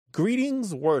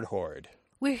Greetings, Word Horde.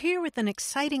 We're here with an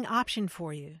exciting option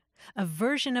for you. A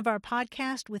version of our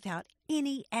podcast without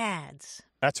any ads.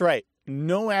 That's right.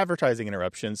 No advertising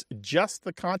interruptions, just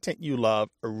the content you love,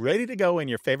 ready to go in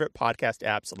your favorite podcast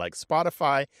apps like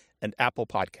Spotify and Apple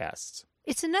Podcasts.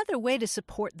 It's another way to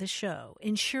support the show,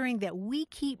 ensuring that we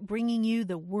keep bringing you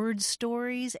the word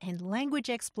stories and language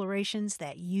explorations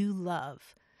that you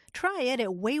love. Try it at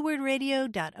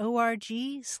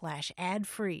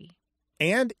waywardradio.org/ad-free.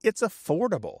 And it's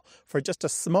affordable. For just a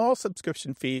small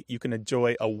subscription fee, you can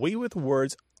enjoy A Way with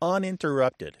Words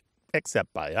uninterrupted,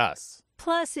 except by us.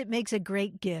 Plus, it makes a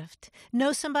great gift.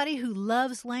 Know somebody who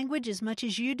loves language as much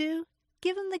as you do?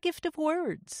 Give them the gift of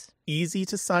words. Easy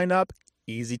to sign up,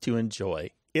 easy to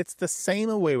enjoy. It's the same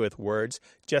A Way with Words,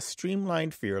 just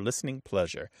streamlined for your listening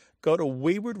pleasure. Go to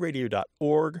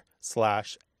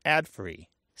waywardradio.org/ad-free.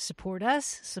 Support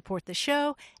us, support the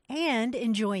show, and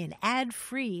enjoy an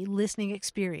ad-free listening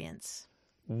experience.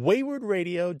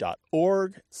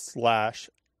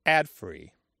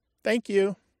 waywardradio.org/ad-free. Thank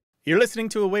you. You're listening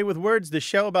to A Way with Words, the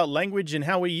show about language and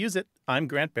how we use it. I'm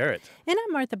Grant Barrett. And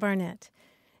I'm Martha Barnett.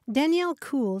 Danielle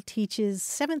Kuhl teaches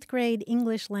 7th grade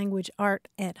English language art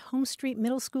at Home Street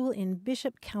Middle School in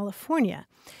Bishop, California.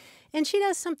 And she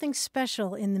does something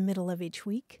special in the middle of each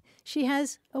week. She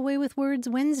has A Way with Words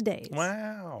Wednesdays.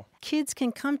 Wow. Kids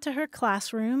can come to her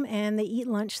classroom and they eat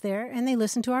lunch there and they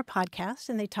listen to our podcast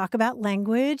and they talk about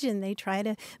language and they try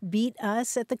to beat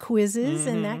us at the quizzes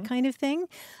and that kind of thing.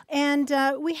 And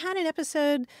we had an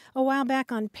episode a while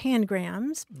back on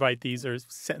pangrams. Right, these are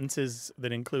sentences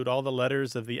that include all the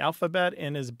letters of the alphabet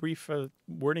in as brief a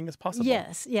wording as possible.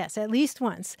 Yes, at least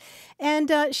once.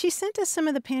 And she sent us some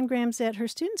of the pangrams that her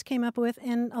students came up with,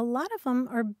 and a lot of them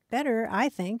are better, I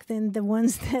think, than the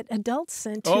ones that adults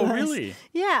sent to us. Oh, really?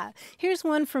 Yeah. Here's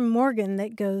one from Morgan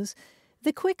that goes,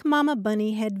 "The quick mama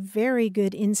bunny had very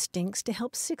good instincts to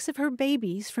help 6 of her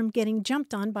babies from getting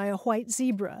jumped on by a white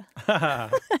zebra."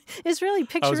 It's really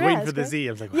picturesque. I was waiting for the Z.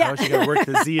 I was like, how is she going to work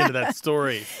the Z into that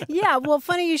story? Yeah, well,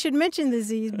 funny you should mention the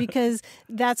Z's because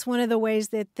that's one of the ways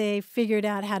that they figured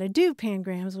out how to do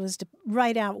pangrams was to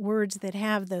write out words that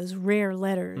have those rare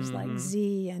letters like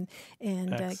Z and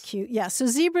Q. Yeah, so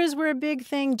zebras were a big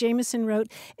thing. Jameson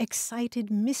wrote, "Excited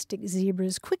mystic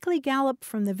zebras quickly gallop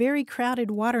from the very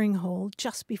crowded watering hole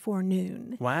just before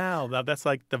noon." Wow, that's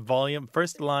like the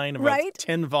first line of a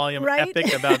 10-volume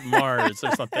epic about Mars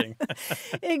or something.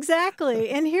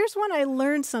 Exactly. And here's one I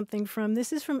learned something from.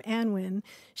 This is from Anwin.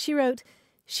 She wrote,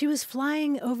 "She was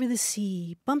flying over the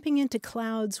sea, bumping into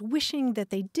clouds, wishing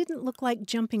that they didn't look like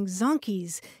jumping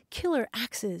zonkies, killer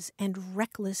axes, and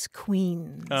reckless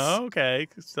queens." Oh, okay.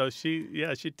 So she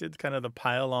did kind of the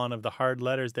pile-on of the hard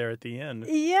letters there at the end.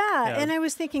 Yeah. And I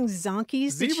was thinking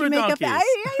zonkies. Zebra did she make donkeys. Up?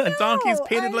 I know, donkeys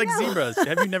painted like zebras.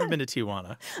 Have you never been to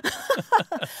Tijuana?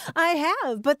 I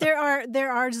have, but there are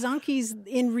zonkies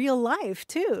in real life,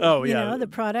 too. Oh, yeah. yeah. You know, the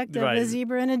product of a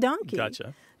zebra and a donkey.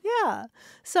 Gotcha. Yeah.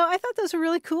 So I thought those were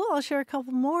really cool. I'll share a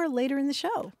couple more later in the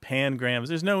show. Pangrams.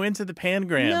 There's no end to the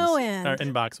pangrams. No end. Our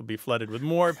inbox will be flooded with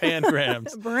more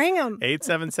pangrams. Bring them.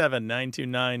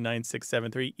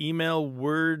 877-929-9673. Email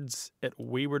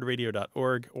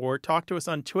words@waywardradio.org or talk to us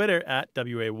on Twitter at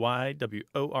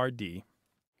WAYWORD.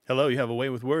 Hello, you have A Way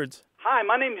with Words. Hi,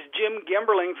 my name is Jim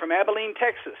Gemberling from Abilene,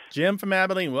 Texas. Jim from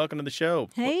Abilene, welcome to the show.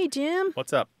 Hey, Jim.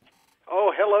 What's up?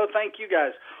 Oh, hello. Thank you,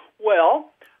 guys.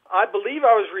 Well, I believe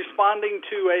I was responding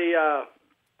to a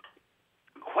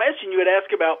question you had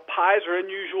asked about pies or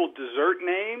unusual dessert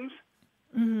names.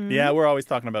 Mm-hmm. Yeah, we're always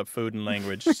talking about food and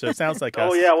language, so it sounds like us.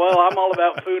 Oh, yeah, well, I'm all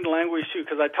about food and language, too,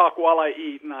 because I talk while I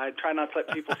eat, and I try not to let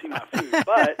people see my food.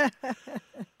 But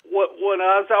when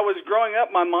I was growing up,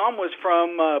 my mom was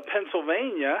from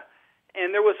Pennsylvania,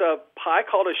 and there was a pie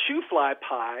called a shoofly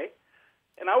pie.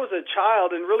 And I was a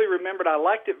child and really remembered I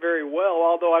liked it very well,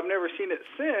 although I've never seen it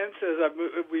since as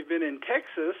we've been in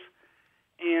Texas.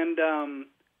 And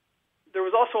there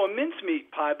was also a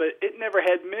mincemeat pie, but it never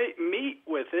had meat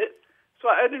with it. So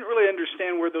I didn't really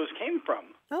understand where those came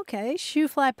from. Okay,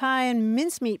 shoofly pie and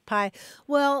mincemeat pie.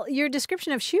 Well, your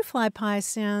description of shoofly pie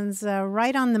sounds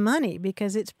right on the money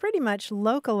because it's pretty much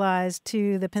localized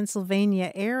to the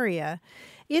Pennsylvania area.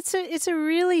 It's a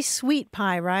really sweet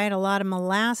pie, right? A lot of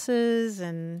molasses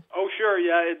and... Oh, sure,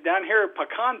 yeah. Down here,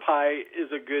 pecan pie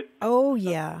is a good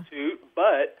substitute.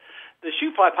 But the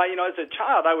shoofly pie, as a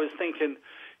child, I was thinking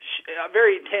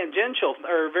very tangential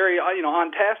or very,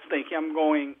 on task thinking. I'm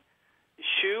going,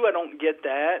 shoe, I don't get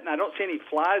that, and I don't see any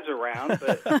flies around.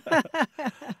 But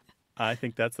I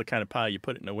think that's the kind of pie you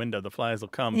put it in a window. The flies will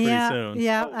come pretty soon.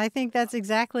 Yeah, I think that's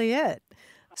exactly it.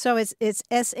 So it's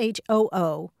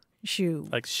SHOO. shoe.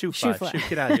 Like shoofly.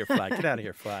 Get out of here, fly. Get out of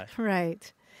here, fly.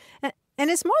 Right. And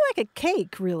it's more like a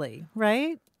cake, really,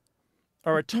 right?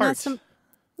 Or a tart.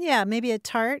 Yeah, maybe a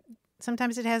tart.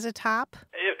 Sometimes it has a top.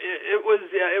 It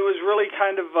was really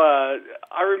kind of,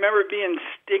 I remember it being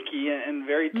sticky and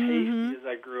very tasty as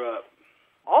I grew up.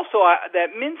 Also,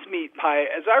 that mincemeat pie,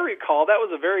 as I recall, that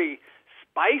was a very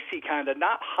spicy kind of,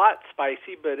 not hot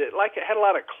spicy, but it had a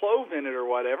lot of clove in it or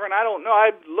whatever. And I don't know,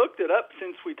 I've looked it up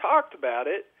since we talked about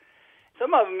it.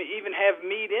 Some of them even have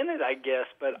meat in it, I guess,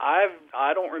 but I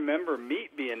don't remember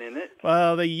meat being in it.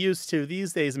 Well, they used to.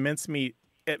 These days, mincemeat,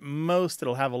 at most,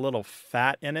 it'll have a little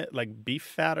fat in it, like beef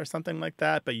fat or something like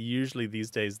that. But usually these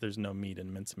days, there's no meat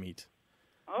in mincemeat.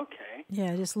 Okay.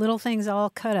 Yeah, just little things all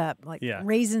cut up, like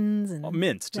raisins and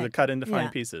minced, to cut into fine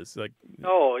pieces.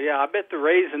 Oh, yeah, I bet the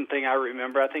raisin thing I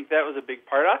remember. I think that was a big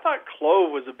part. I thought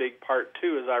clove was a big part,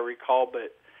 too, as I recall.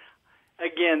 But,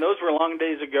 again, those were long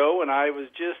days ago, and I was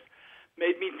just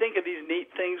made me think of these neat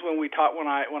things when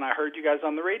I heard you guys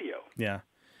on the radio. Yeah.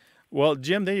 Well,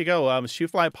 Jim, there you go.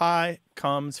 Shoofly pie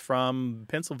comes from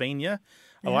Pennsylvania.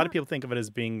 A lot of people think of it as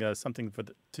being something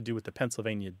to do with the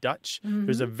Pennsylvania Dutch.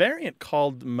 There's a variant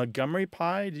called Montgomery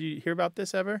pie. Did you hear about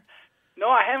this ever? No,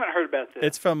 I haven't heard about this.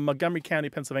 It's from Montgomery County,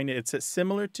 Pennsylvania. It's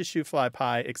similar to shoofly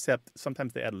pie, except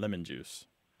sometimes they add lemon juice.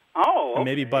 Oh, okay. And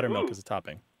maybe buttermilk as a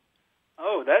topping.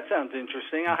 Oh, that sounds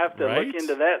interesting. I'll have to look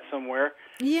into that somewhere.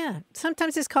 Yeah.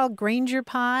 Sometimes it's called Granger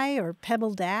pie or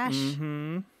Pebble Dash.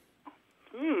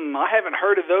 I haven't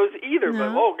heard of those either, but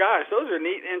oh gosh, those are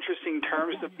neat, interesting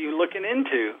terms to be looking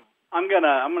into. I'm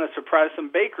gonna surprise some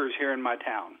bakers here in my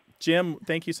town. Jim,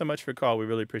 thank you so much for the call. We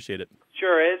really appreciate it.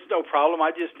 Sure, it's no problem.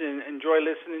 I just enjoy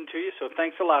listening to you, so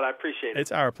thanks a lot. I appreciate it.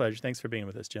 It's our pleasure. Thanks for being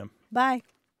with us, Jim. Bye.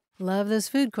 Love those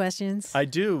food questions. I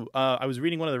do. I was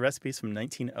reading one of the recipes from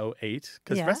 1908,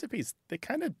 because recipes, they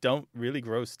kind of don't really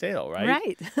grow stale, right?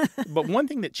 Right. But one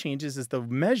thing that changes is the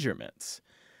measurements.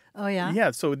 Oh, yeah?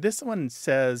 Yeah, so this one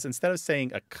says, instead of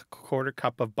saying a quarter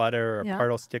cup of butter or a part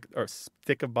of stick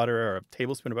of butter or a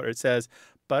tablespoon of butter, it says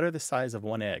butter the size of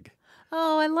one egg.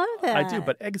 Oh, I love that. I do,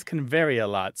 but eggs can vary a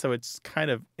lot, so it's kind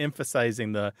of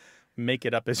emphasizing the make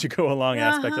it up as you go along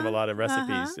aspect of a lot of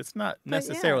recipes. It's not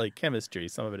necessarily chemistry.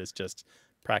 Some of it is just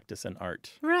practice and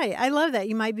art. Right. I love that.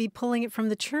 You might be pulling it from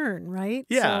the churn, right?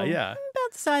 Yeah, so, yeah.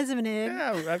 About the size of an egg.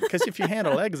 Yeah, because if you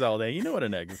handle eggs all day, you know what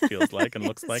an egg feels like and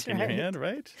looks like in your hand,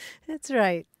 right? That's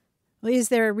right. Well, is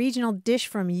there a regional dish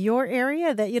from your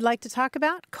area that you'd like to talk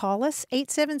about? Call us,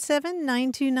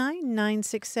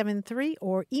 877-929-9673,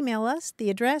 or email us.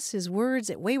 The address is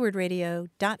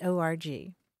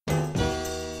words@waywardradio.org.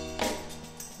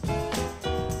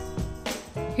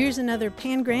 Here's another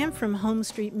pangram from Home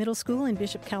Street Middle School in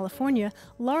Bishop, California.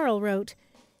 Laurel wrote,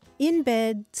 "In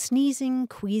bed, sneezing,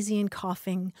 queasy, and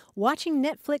coughing, watching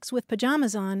Netflix with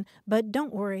pajamas on, but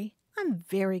don't worry, I'm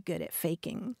very good at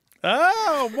faking."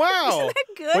 Oh, wow. Isn't that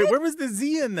good? Wait, where was the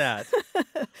Z in that?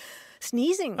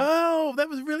 Sneezing. Oh, that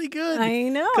was really good. I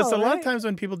know. Because a lot of times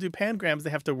when people do pangrams,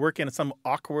 they have to work in some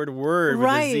awkward word with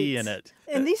a Z in it.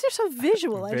 And these are so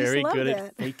visual. I just love Very good that.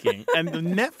 at faking. And the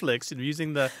Netflix,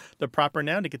 using the proper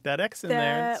noun to get that X in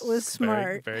there. That was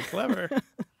smart. Very, very clever.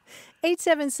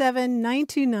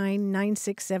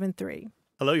 877-929-9673.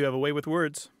 Hello, you have a way with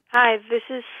words. Hi, this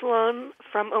is Sloan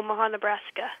from Omaha,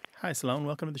 Nebraska. Hi, Sloan.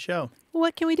 Welcome to the show.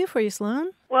 What can we do for you,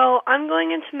 Sloan? Well, I'm going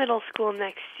into middle school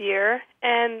next year,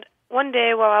 and one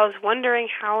day while I was wondering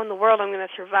how in the world I'm going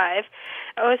to survive,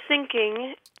 I was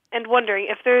thinking and wondering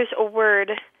if there's a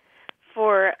word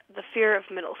for the fear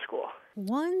of middle school.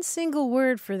 One single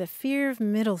word for the fear of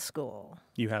middle school.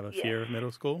 You have a fear of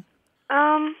middle school?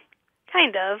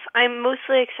 Kind of. I'm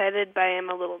mostly excited, but I am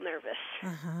a little nervous.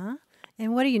 Uh-huh.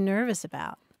 And what are you nervous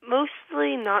about?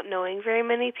 Mostly not knowing very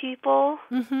many people.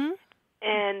 Mm-hmm.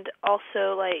 And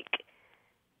also,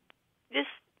 just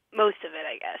most of it,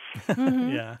 I guess.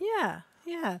 Mm-hmm.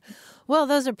 Yeah. Well,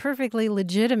 those are perfectly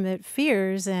legitimate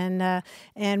fears, and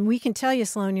we can tell you,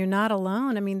 Sloan, you're not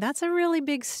alone. I mean, that's a really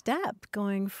big step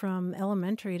going from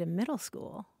elementary to middle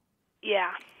school.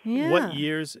 Yeah. What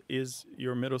years is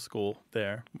your middle school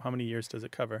there? How many years does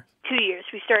it cover? 2 years.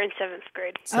 We start in 7th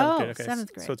grade.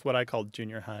 Seventh grade. So it's what I called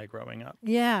junior high growing up.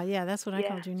 Yeah, that's what I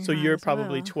call junior high. So you're as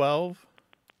probably well. 12?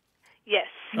 Yes.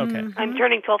 Okay. Mm-hmm. I'm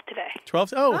turning 12 today.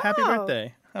 12? Oh, happy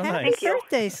birthday. How Happy nice.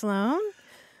 birthday, Sloan.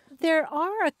 There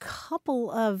are a couple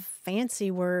of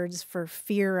fancy words for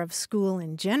fear of school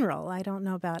in general. I don't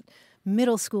know about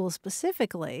middle school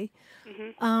specifically,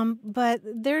 but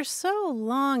they're so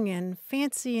long and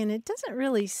fancy, and it doesn't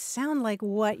really sound like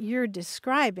what you're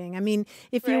describing. I mean,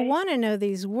 if you want to know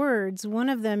these words, one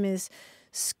of them is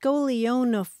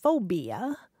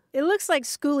scolionophobia, It looks like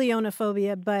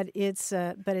scolionophobia, but it's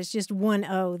just one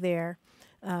O there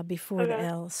before the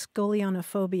L.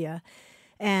 Scolionophobia,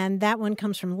 and that one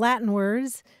comes from Latin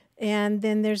words. And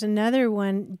then there's another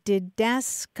one,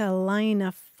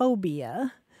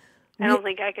 didaskaleinophobia. I don't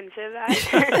think I can say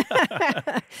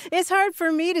that. It's hard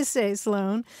for me to say,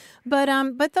 Sloan,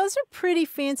 but those are pretty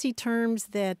fancy terms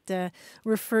that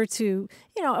refer to,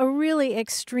 a really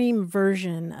extreme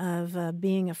version of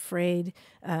being afraid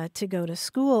to go to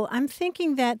school. I'm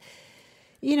thinking that,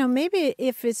 maybe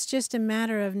if it's just a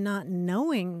matter of not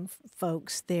knowing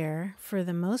folks there for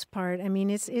the most part, I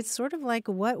mean, it's sort of like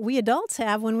what we adults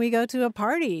have when we go to a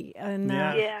party. And,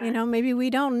 maybe we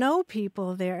don't know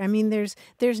people there. I mean, there's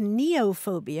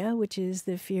neophobia, which is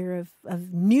the fear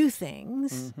of new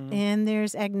things. Mm-hmm. And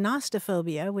there's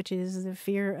agnostophobia, which is the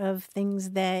fear of things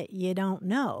that you don't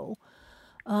know.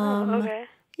 Okay.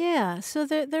 Yeah, so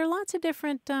there are lots of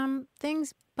different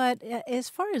things. But as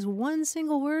far as one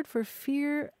single word for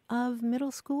fear of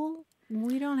middle school,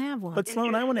 we don't have one. But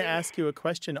Sloan, I want to ask you a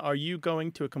question. Are you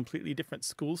going to a completely different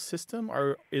school system,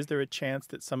 or is there a chance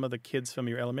that some of the kids from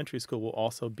your elementary school will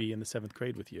also be in the 7th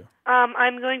grade with you?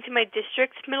 I'm going to my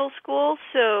district's middle school,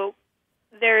 so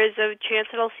there is a chance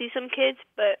that I'll see some kids,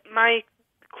 but my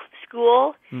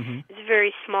school is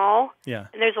very small, and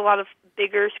there's a lot of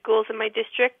bigger schools in my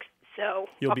district. So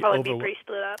I'll probably be pretty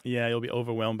split up. Yeah, you'll be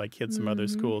overwhelmed by kids from other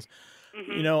schools.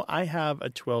 Mm-hmm. I have a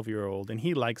 12-year-old, and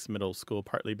he likes middle school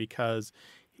partly because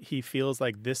he feels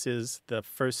like this is the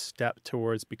first step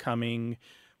towards becoming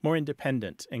more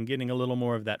independent and getting a little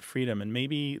more of that freedom. And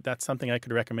maybe that's something I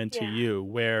could recommend to you,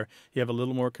 where you have a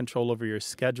little more control over your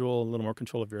schedule, a little more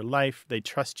control of your life. They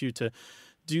trust you to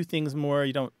do things more.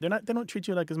 They don't treat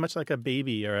you as much like a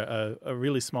baby or a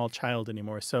really small child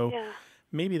anymore. So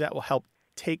maybe that will help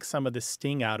take some of the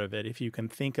sting out of it if you can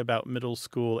think about middle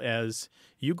school as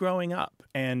you growing up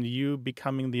and you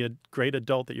becoming the great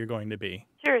adult that you're going to be.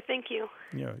 Sure, thank you.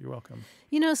 Yeah, you're welcome.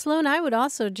 Sloan, I would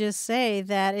also just say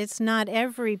that it's not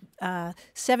every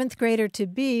 7th grader to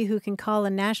be who can call a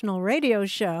national radio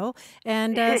show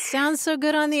and sounds so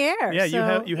good on the air. Yeah,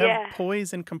 you have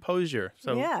poise and composure.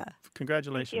 So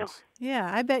congratulations.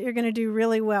 Yeah, I bet you're going to do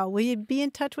really well. Will you be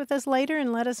in touch with us later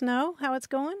and let us know how it's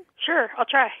going? Sure, I'll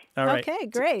try. All right. Okay,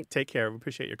 great. Take care. We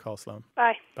appreciate your call, Sloan.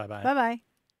 Bye. Bye-bye. Bye-bye.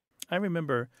 I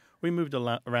remember we moved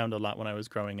around a lot when I was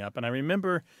growing up, and I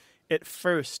remember at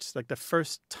first, like the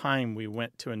first time we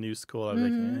went to a new school, I was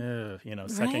like,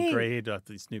 second grade,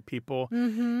 these new people.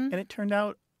 Mm-hmm. And it turned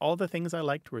out all the things I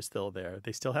liked were still there.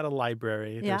 They still had a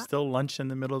library. There was still lunch in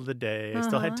the middle of the day. I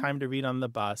still had time to read on the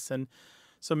bus. And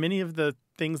so many of the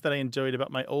things that I enjoyed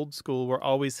about my old school were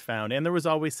always found. And there was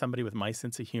always somebody with my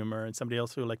sense of humor and somebody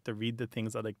else who liked to read the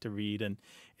things I liked to read. And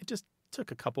it just took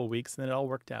a couple of weeks and then it all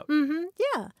worked out. Mm-hmm.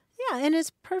 Yeah. Yeah, and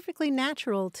it's perfectly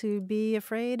natural to be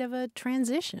afraid of a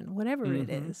transition, whatever it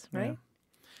is, right? Yeah.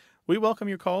 We welcome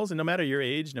your calls, and no matter your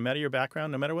age, no matter your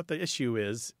background, no matter what the issue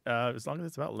is, as long as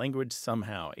it's about language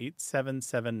somehow,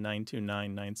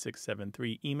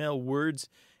 877-929-9673. Email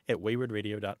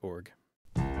words@waywardradio.org.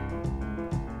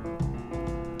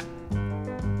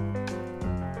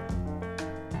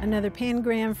 Another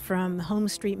pangram from Home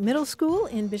Street Middle School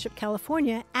in Bishop,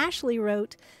 California. Ashley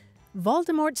wrote,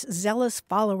 Voldemort's zealous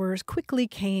followers quickly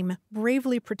came,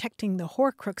 bravely protecting the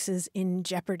Horcruxes in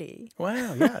jeopardy.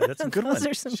 Wow, yeah, that's a good one. Those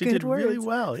are some she good did words. Really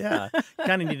well, yeah.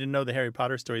 Kind of need to know the Harry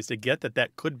Potter stories to get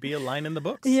that could be a line in the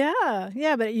books. Yeah,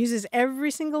 but it uses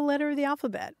every single letter of the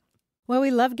alphabet. Well,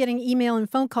 we love getting email and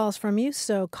phone calls from you,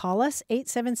 so call us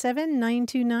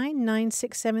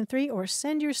 877-929-9673 or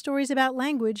send your stories about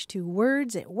language to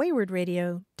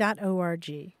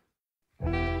words@waywardradio.org.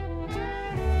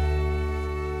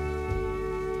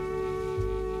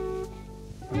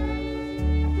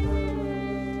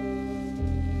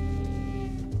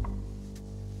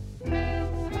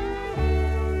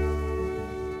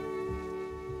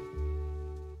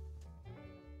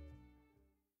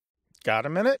 Got a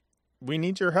minute? We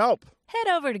need your help. Head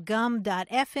over to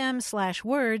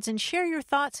gum.fm/words and share your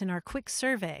thoughts in our quick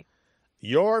survey.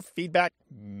 Your feedback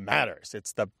matters.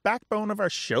 It's the backbone of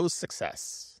our show's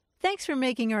success. Thanks for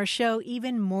making our show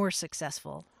even more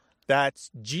successful. That's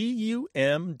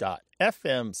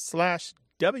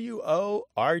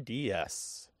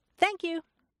gum.fm/WORDS. Thank you.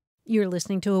 You're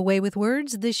listening to A Way with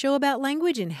Words, the show about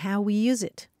language and how we use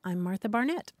it. I'm Martha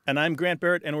Barnett. And I'm Grant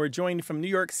Barrett, and we're joined from New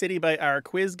York City by our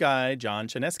quiz guy, John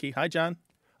Chaneski. Hi, John.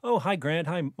 Oh, hi, Grant.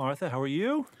 Hi, Martha. How are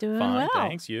you? Doing Fine, well.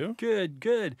 Thanks. You?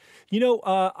 Good.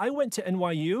 I went to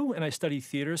NYU, and I studied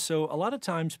theater, so a lot of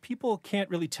times people can't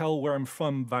really tell where I'm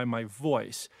from by my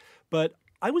voice. But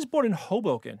I was born in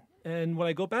Hoboken, And when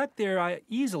I go back there, I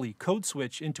easily code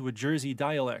switch into a Jersey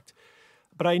dialect.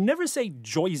 But I never say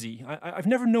Joyzy. I've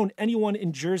never known anyone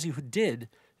in Jersey who did,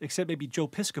 except maybe Joe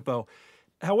Piscopo.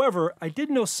 However, I did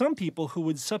know some people who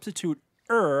would substitute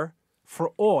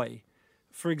for oi.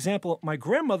 For example, my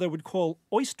grandmother would call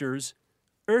oysters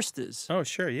oysters. Oh,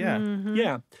 sure, yeah.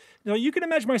 Yeah. Now, you can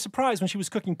imagine my surprise when she was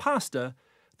cooking pasta.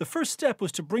 The first step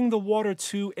was to bring the water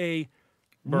to a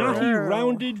knotty,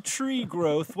 rounded tree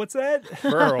growth. What's that?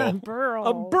 Burl. Burl.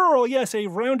 A burl, yes, a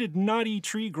rounded, knotty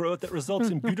tree growth that results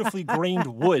in beautifully grained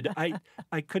wood.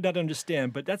 I could not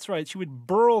understand, but that's right. She would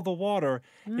burl the water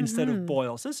instead of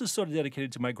boil. So this is sort of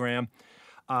dedicated to my gram.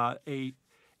 A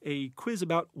quiz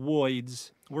about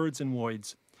words and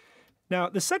voids. Now,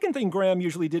 the second thing Graham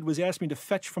usually did was ask me to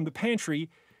fetch from the pantry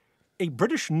a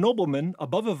British nobleman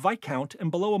above a viscount and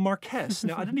below a marquess.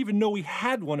 Now, I didn't even know we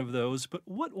had one of those, but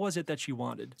what was it that she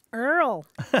wanted? Earl.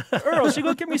 Earl. She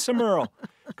go get me some Earl.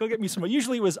 Go get me some Earl.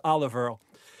 Usually it was olive Earl.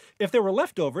 If there were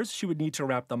leftovers, she would need to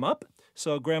wrap them up.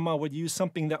 So Grandma would use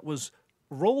something that was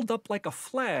rolled up like a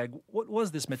flag. What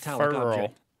was this metallic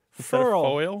object? Furl.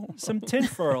 Foil? Some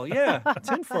tinfoil. Yeah,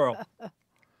 tinfoil.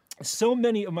 So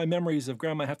many of my memories of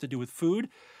Grandma have to do with food.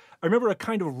 I remember a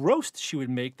kind of roast she would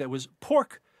make that was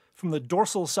pork from the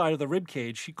dorsal side of the rib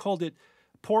cage. She called it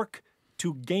pork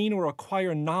to gain or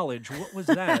acquire knowledge. What was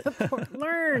that? Pork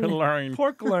learn. Learn.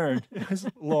 Pork learned. It was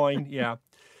loin, yeah.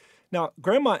 Now,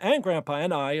 Grandma and Grandpa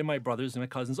and I and my brothers and my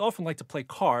cousins often liked to play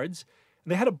cards.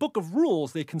 And they had a book of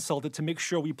rules they consulted to make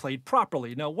sure we played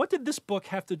properly. Now, what did this book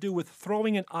have to do with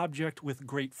throwing an object with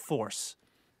great force?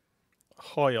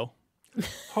 Hoyle.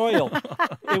 Hoyle.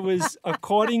 It was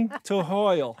according to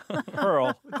Hoyle.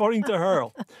 Hurl. According to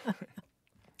Hurl.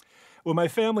 When my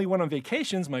family went on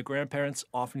vacations, my grandparents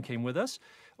often came with us.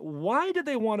 Why did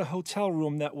they want a hotel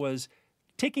room that was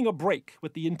taking a break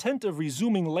with the intent of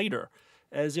resuming later,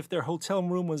 as if their hotel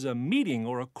room was a meeting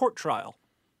or a court trial?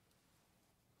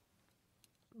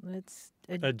 Let's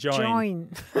Adjoin.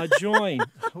 Adjoin.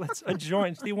 Let's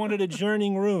adjoin. They wanted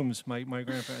adjourning rooms, my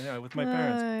grandparents, yeah, with my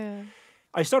parents. Yeah.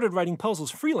 I started writing puzzles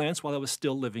freelance while I was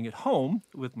still living at home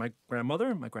with my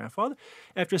grandmother and my grandfather.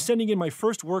 After sending in my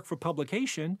first work for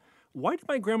publication, why did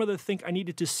my grandmother think I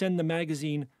needed to send the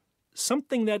magazine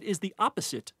something that is the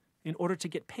opposite in order to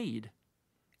get paid?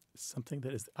 Something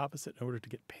that is the opposite in order to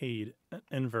get paid. An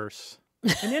inverse.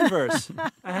 An inverse.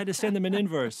 I had to send them an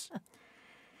inverse.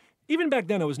 Even back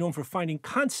then, I was known for finding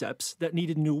concepts that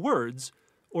needed new words,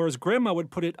 or as Grandma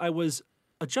would put it, I was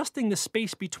adjusting the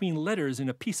space between letters in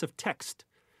a piece of text.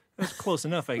 That's close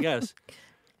enough, I guess.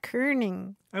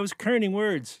 Kerning. I was kerning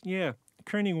words. Yeah,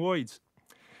 kerning words.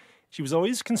 She was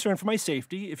always concerned for my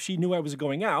safety. If she knew I was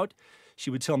going out, she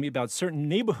would tell me about certain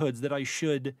neighborhoods that I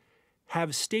should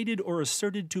have stated or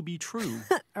asserted to be true.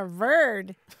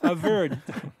 Averred. Averred.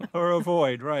 Or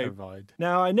avoid, right. Avoid.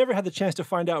 Now, I never had the chance to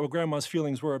find out what Grandma's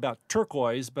feelings were about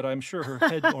turquoise, but I'm sure her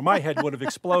head or my head would have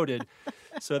exploded.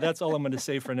 So that's all I'm going to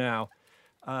say for now.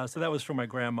 So that was for my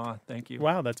grandma. Thank you.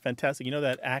 Wow, that's fantastic. You know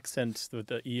that accent with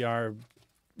the ER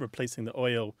replacing the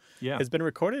oil has been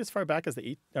recorded as far back as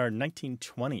the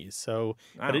 1920s. So,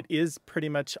 wow. But it is pretty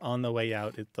much on the way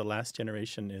out. The last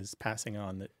generation is passing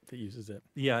on that uses it.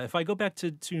 Yeah, if I go back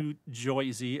to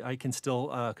Joyzy, I can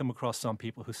still come across some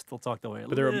people who still talk the way.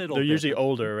 But they're usually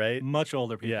older, right? Much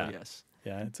older people, yes.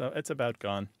 Yeah, it's about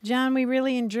gone. John, we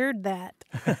really endured that.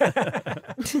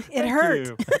 It hurt.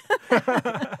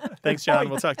 Thanks, John.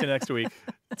 We'll talk to you next week.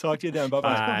 Talk to you then.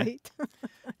 Bye-bye. Bye.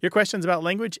 Your questions about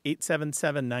language,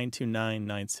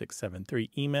 877-929-9673.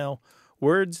 Email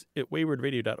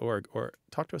words@waywordradio.org or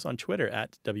talk to us on Twitter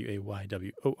at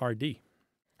WAYWORD.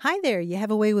 Hi there. You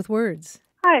have a way with words.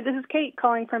 Hi, this is Kate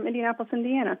calling from Indianapolis,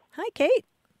 Indiana. Hi, Kate.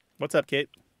 What's up, Kate?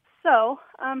 So,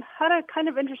 had a kind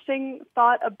of interesting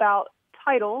thought about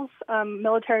titles,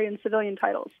 military and civilian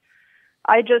titles.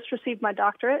 I just received my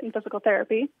doctorate in physical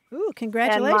therapy. Ooh,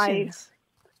 congratulations.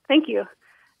 Thank you.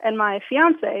 And my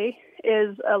fiance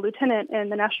is a lieutenant in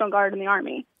the National Guard in the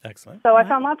Army. Excellent. So I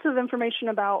found lots of information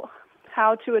about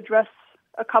how to address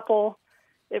a couple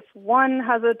if one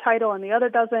has a title and the other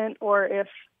doesn't, or if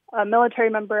a military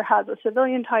member has a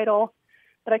civilian title.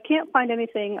 But I can't find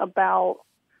anything about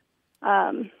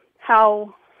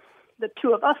how the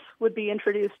two of us would be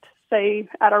introduced, say,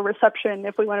 at our reception,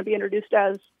 if we want to be introduced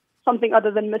as something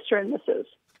other than Mr. and Mrs.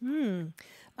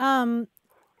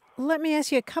 Let me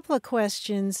ask you a couple of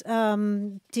questions.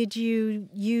 Did you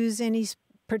use any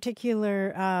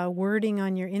particular wording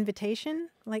on your invitation,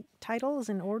 like titles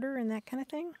and order and that kind of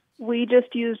thing? We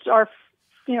just used our,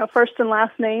 first and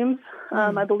last names.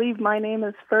 I believe my name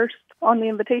is first on the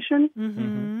invitation.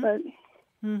 Mm-hmm. But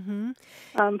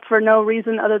for no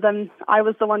reason other than I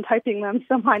was the one typing them,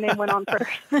 so my name went on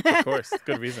first. Of course,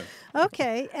 good reason.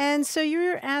 Okay, and so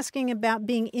you're asking about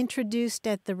being introduced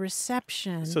at the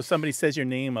reception. So somebody says your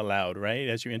name aloud, right,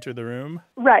 as you enter the room?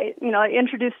 Right.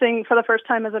 Introducing for the first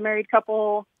time as a married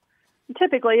couple,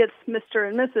 typically it's Mr.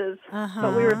 and Mrs.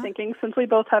 But we were thinking, since we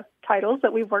both have titles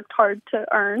that we've worked hard to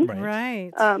earn,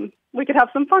 Right. We could have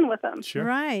some fun with them. Sure.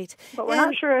 Right. But we're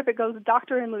not sure if it goes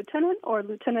doctor and lieutenant or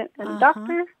lieutenant and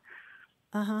doctor.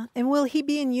 And will he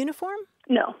be in uniform?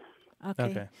 No.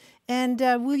 Okay. And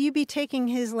will you be taking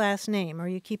his last name, or are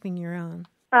you keeping your own?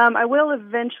 I will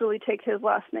eventually take his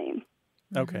last name.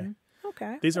 Okay.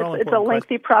 Okay. These are all It's a important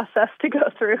lengthy process to go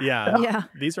through. Yeah. So. Yeah.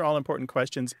 These are all important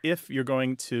questions if you're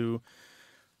going to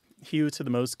hew to the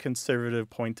most conservative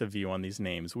point of view on these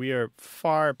names. We are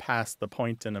far past the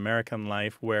point in American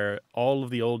life where all of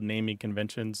the old naming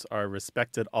conventions are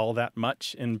respected all that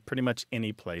much in pretty much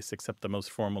any place except the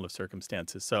most formal of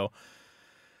circumstances. So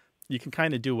you can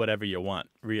kind of do whatever you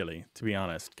want, really, to be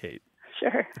honest, Kate.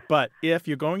 Sure. But if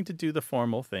you're going to do the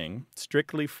formal thing,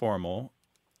 strictly formal,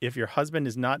 if your husband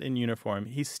is not in uniform,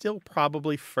 he's still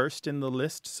probably first in the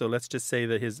list. So let's just say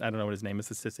that I don't know what his name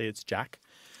is. Let's just say it's Jack.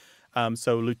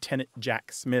 So Lieutenant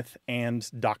Jack Smith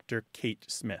and Dr. Kate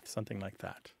Smith, something like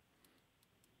that.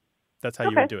 That's how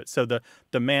you would do it. So the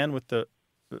man with the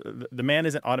man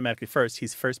isn't automatically first.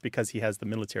 He's first because he has the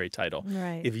military title.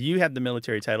 Right. If you had the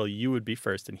military title, you would be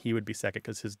first and he would be second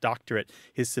because his doctorate,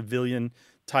 his civilian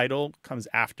title comes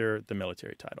after the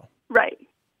military title. Right.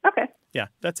 Okay. Yeah,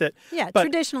 that's it. Yeah, But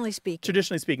traditionally speaking.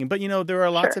 Traditionally speaking. But, there are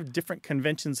lots of different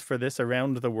conventions for this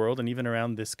around the world and even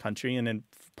around this country. And in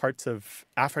parts of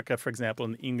Africa, for example,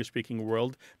 in the English-speaking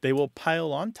world, they will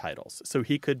pile on titles. So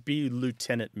he could be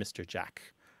Lieutenant Mr.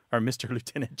 Jack or Mr.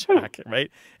 Lieutenant Jack, right?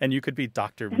 And you could be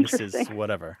Dr. Mrs.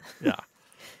 whatever. Yeah.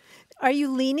 Are you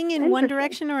leaning in one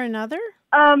direction or another?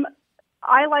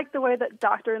 I like the way that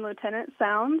doctor and lieutenant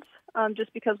sounds,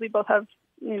 just because we both have,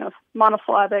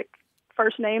 monosyllabic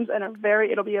first names and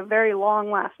it'll be a very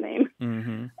long last name.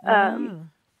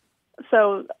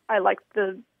 So I like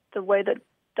the way that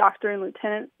doctor and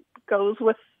lieutenant goes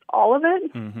with all of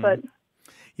it, but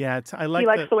yeah, he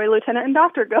likes the way lieutenant and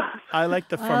doctor goes. I like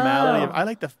the formality. I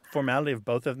like the formality of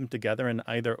both of them together in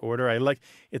either order.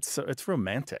 It's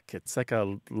romantic. It's like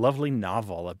a lovely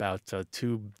novel about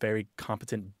two very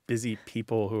competent, busy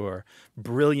people who are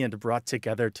brilliant, brought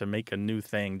together to make a new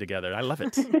thing together. I love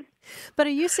it. But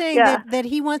are you saying that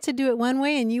he wants to do it one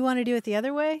way and you want to do it the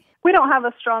other way? We don't have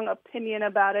a strong opinion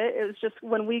about it. It was just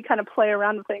when we kind of play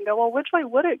around with it and go, well, which way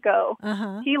would it go?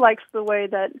 He likes the way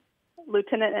that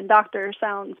lieutenant and doctor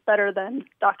sounds better than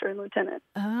doctor and lieutenant.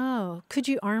 Oh, could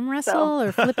you arm wrestle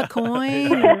or flip a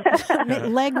coin or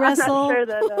leg wrestle?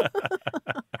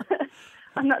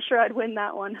 I'm not sure I'd win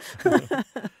that one.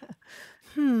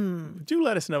 Do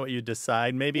let us know what you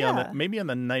decide. Maybe on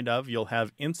the night of, you'll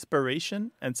have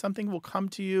inspiration and something will come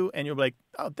to you and you'll be like,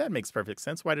 oh, that makes perfect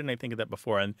sense. Why didn't I think of that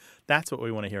before? And that's what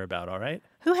we want to hear about, all right?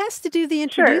 Who has to do the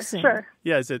introducing? Sure.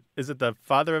 Yeah, is it the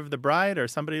father of the bride or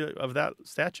somebody of that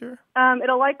stature?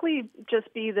 It'll likely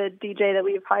just be the DJ that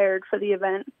we've hired for the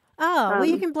event. Oh, well,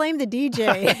 you can blame the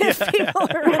DJ if people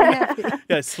are unhappy.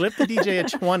 Yeah, slip the DJ a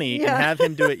 20 and have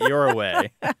him do it your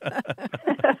way.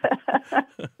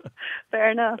 Fair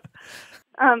enough.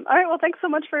 All right. Well, thanks so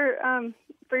much for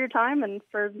your time and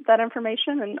for that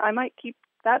information. And I might keep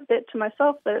that bit to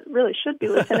myself, but it really should be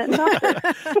lieutenant and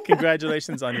doctor.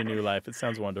 Congratulations on your new life. It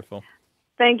sounds wonderful.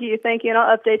 Thank you. And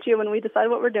I'll update you when we decide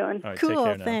what we're doing. All right, cool. Take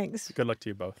care now. Thanks. Good luck to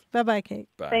you both. Bye-bye, Kate.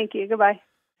 Bye. Thank you. Goodbye.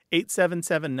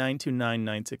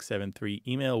 877-929-9673.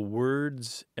 Email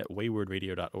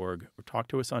words@waywordradio.org or talk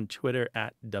to us on Twitter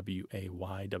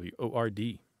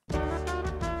 @WAYWORD.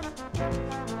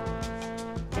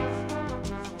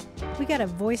 We got a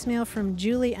voicemail from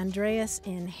Julie Andreas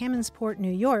in Hammondsport, New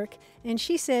York, and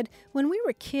she said, when we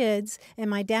were kids and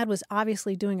my dad was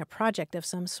obviously doing a project of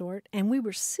some sort, and we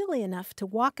were silly enough to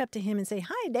walk up to him and say,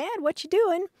 "Hi, Dad, what you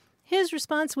doing?" His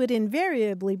response would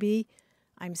invariably be,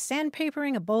 "I'm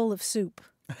sandpapering a bowl of soup."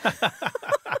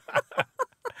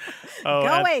 Go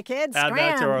away, kids. Add Scram.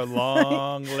 that to our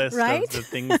long list Right? of the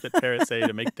things that parents say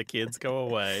to make the kids go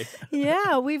away.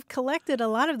 Yeah, we've collected a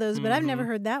lot of those, but I've never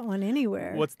heard that one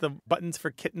anywhere. What's the buttons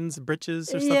for kittens, britches,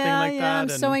 or something like that? I'm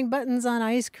sewing buttons on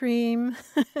ice cream,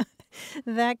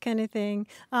 that kind of thing.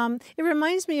 It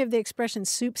reminds me of the expression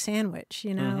soup sandwich,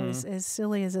 as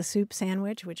silly as a soup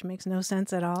sandwich, which makes no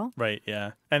sense at all. Right,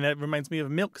 yeah. And that reminds me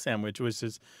of milk sandwich, which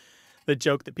is the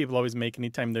joke that people always make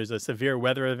anytime there's a severe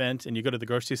weather event and you go to the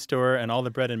grocery store and all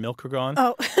the bread and milk are gone.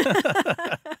 Oh.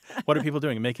 What are people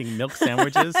doing? Making milk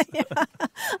sandwiches? Yeah.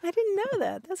 I didn't know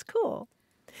that. That's cool.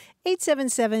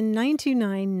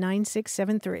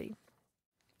 877-929-9673.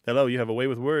 Hello, you have a way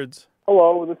with words.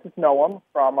 Hello, this is Noam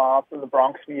from the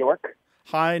Bronx, New York.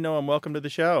 Hi, Noam. Welcome to the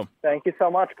show. Thank you so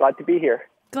much. Glad to be here.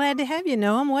 Glad to have you,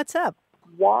 Noam. What's up?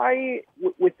 Why,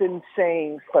 within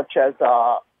sayings such as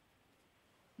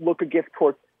look a gift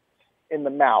horse in the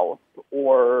mouth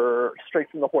or straight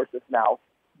from the horse's mouth,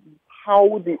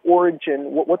 how the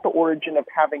origin, what the origin of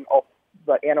having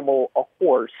the animal a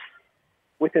horse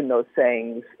within those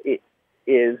sayings it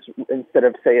is instead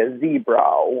of, say, a zebra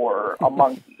or a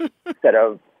monkey instead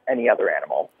of any other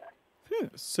animal?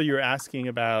 So you're asking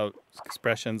about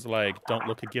expressions like don't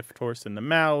look a gift horse in the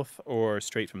mouth or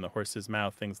straight from the horse's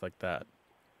mouth, things like that.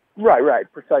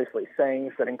 Right, precisely.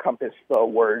 Sayings that encompass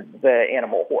the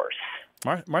animal horse.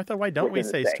 Martha, why don't we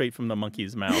say straight from the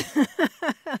monkey's mouth?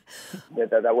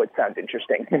 That would sound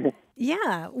interesting.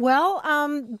 Yeah, well,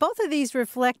 both of these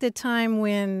reflect a time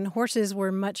when horses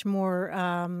were much more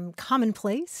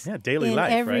commonplace. Yeah, daily in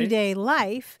life, everyday right?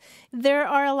 life. There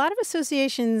are a lot of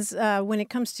associations when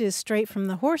it comes to straight from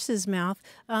the horse's mouth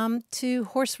to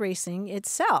horse racing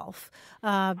itself.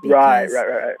 Right.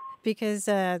 Because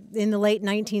in the late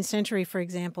 19th century, for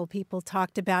example, people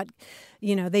talked about,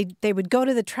 they would go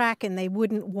to the track and they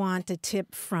wouldn't want a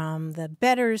tip from the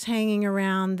bettors hanging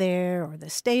around there or the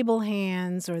stable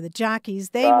hands or the jockeys.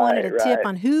 They wanted a tip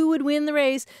on who would win the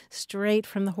race straight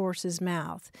from the horse's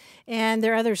mouth. And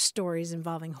there are other stories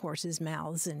involving horses'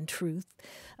 mouths and truth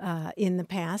in the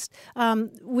past.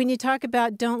 When you talk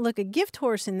about don't look a gift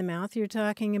horse in the mouth, you're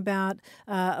talking about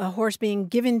a horse being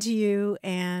given to you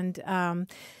and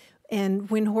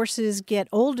when horses get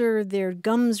older, their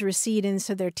gums recede and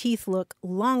so their teeth look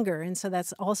longer. And so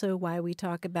that's also why we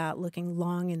talk about looking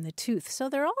long in the tooth. So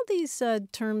there are all these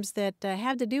terms that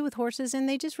have to do with horses, and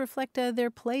they just reflect their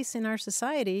place in our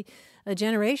society a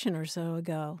generation or so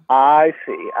ago. I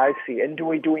see. And do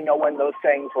we know when those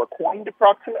sayings were coined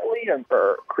approximately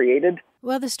or created?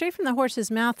 Well, the straight from the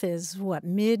horse's mouth is,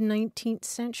 mid-19th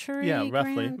century? Yeah,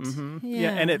 roughly. Grant? Mm-hmm.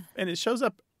 Yeah, and it shows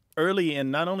up early in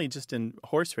not only just in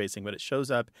horse racing, but it shows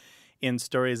up in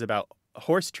stories about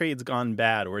horse trades gone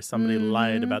bad where somebody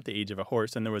lied about the age of a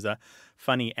horse. And there was a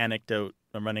funny anecdote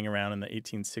running around in the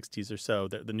 1860s or so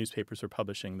that the newspapers were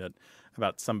publishing that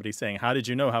about somebody saying, "How did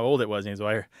you know how old it was?" And he's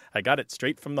like, "I got it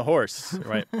straight from the horse,"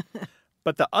 right?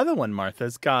 But the other one,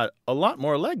 Martha's got a lot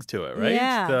more legs to it, right?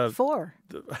 Yeah, 4.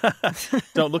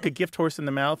 Don't look a gift horse in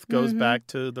the mouth goes back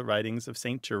to the writings of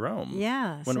St. Jerome.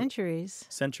 Yeah, centuries.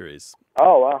 Centuries.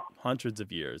 Oh, wow. Hundreds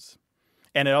of years.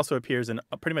 And it also appears in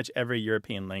pretty much every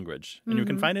European language. And you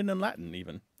can find it in Latin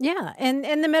even. Yeah, and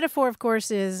the metaphor, of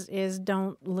course, is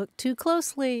don't look too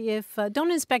closely.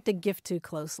 Don't inspect a gift too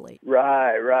closely.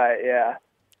 Right, yeah.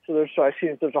 So I see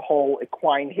that there's a whole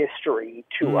equine history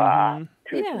to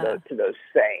those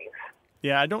sayings.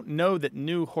 Yeah, I don't know that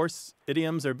new horse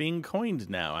idioms are being coined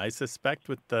now. I suspect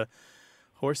with the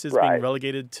horses being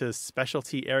relegated to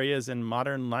specialty areas in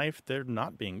modern life, they're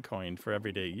not being coined for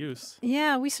everyday use.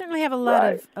 Yeah, we certainly have a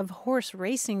lot of horse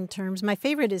racing terms. My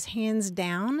favorite is hands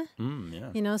down.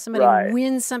 Yeah. Somebody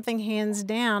wins something hands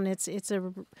down. It's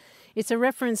a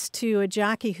reference to a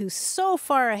jockey who's so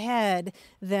far ahead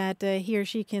that he or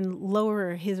she can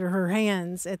lower his or her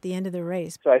hands at the end of the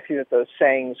race. So I see that those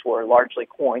sayings were largely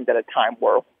coined at a time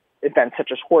where events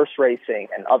such as horse racing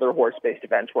and other horse-based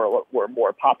events were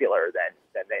more popular than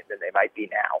they might be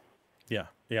now.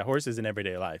 Yeah, horses in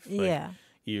everyday life.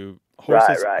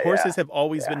 Horses have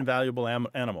always been valuable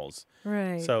animals.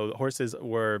 Right. So horses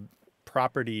were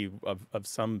property of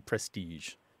some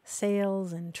prestige.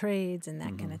 Sales and trades and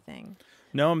that kind of thing.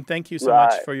 Noam, thank you so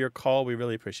much for your call. We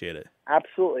really appreciate it.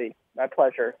 Absolutely. My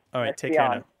pleasure. All right, nice take care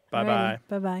now. Bye-bye.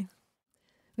 Bye-bye.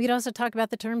 We could also talk about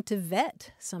the term to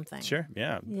vet something. Sure,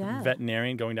 yeah.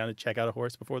 Veterinarian going down to check out a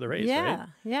horse before the race, right?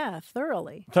 Yeah,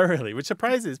 thoroughly. Thoroughly, which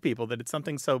surprises people that it's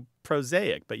something so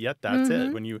prosaic, but yet that's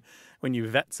it. When you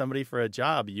vet somebody for a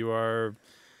job, you are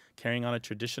carrying on a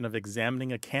tradition of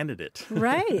examining a candidate.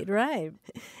 Right.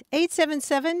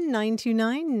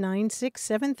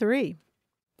 877-929-9673.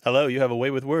 Hello, you have a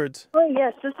way with words. Oh,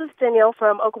 yes, this is Danielle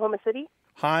from Oklahoma City.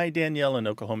 Hi, Danielle in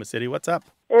Oklahoma City. What's up?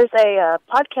 There's a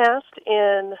podcast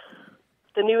in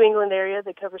the New England area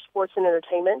that covers sports and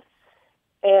entertainment.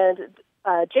 And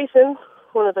Jason,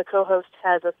 one of the co-hosts,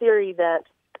 has a theory that,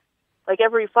 like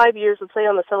every 5 years, let's say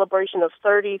on the celebration of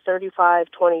 30,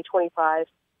 35, 20, 25,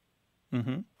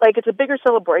 like it's a bigger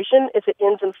celebration if it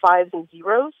ends in 5s and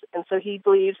 0s. And so he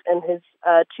believes, and his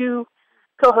two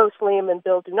co-hosts, Liam and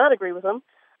Bill, do not agree with him,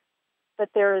 that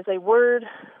there is a word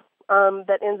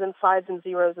that ends in 5s and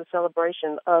 0s of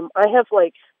celebration. I have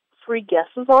like 3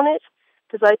 guesses on it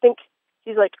because I think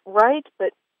he's like right,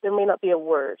 but there may not be a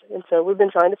word. And so we've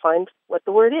been trying to find what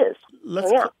the word is.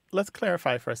 Let's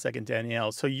clarify for a second,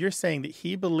 Danielle. So you're saying that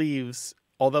he believes,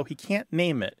 although he can't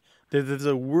name it, that there's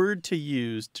a word to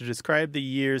use to describe the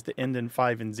years that end in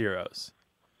 5 and zeros.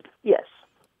 Yes.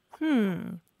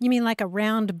 You mean like a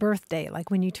round birthday, like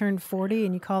when you turn 40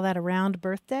 and you call that a round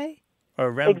birthday? Or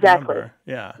a round exactly. number,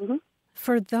 yeah. Mm-hmm.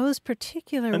 For those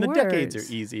particular words. And the decades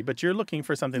are easy, but you're looking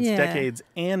for something that's decades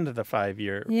and the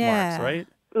 5-year marks, right?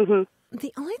 Mm-hmm.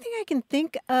 The only thing I can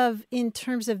think of in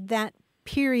terms of that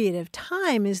period of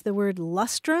time is the word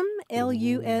lustrum,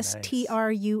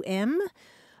 Lustrum.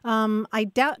 I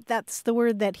doubt that's the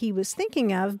word that he was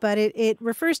thinking of, but it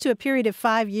refers to a period of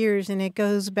 5 years, and it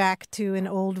goes back to an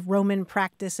old Roman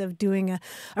practice of doing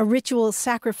a ritual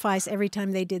sacrifice every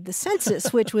time they did the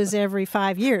census, which was every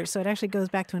 5 years. So it actually goes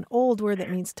back to an old word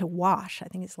that means to wash. I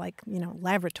think it's like,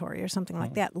 lavatory or something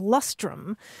like that.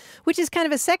 Lustrum, which is kind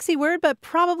of a sexy word, but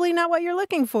probably not what you're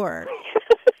looking for.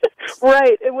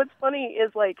 Right. And what's funny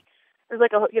is there's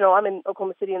I'm in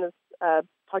Oklahoma City, and this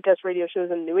podcast radio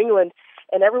shows in New England.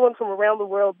 And everyone from around the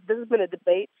world, this has been a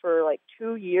debate for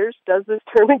 2 years. Does this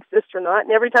term exist or not?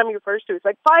 And every time he refers to it, it's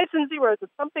like 5s and zeros.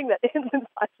 It's something that ends in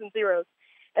 5s and zeros.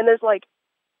 And there's I'd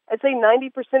say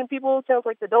 90% of people, it sounds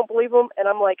like they don't believe him. And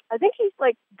I'm I think he's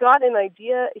got an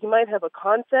idea. He might have a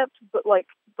concept, but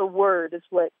the word is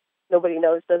what nobody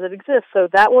knows. Does it exist? So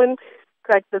that one,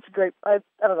 correct, that's great. I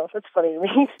don't know. That's funny to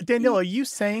me. Danielle, are you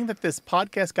saying that this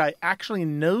podcast guy actually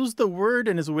knows the word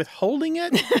and is withholding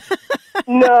it?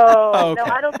 No, okay.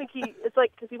 No, I don't think he. It's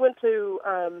because he went to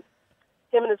him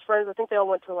and his friends. I think they all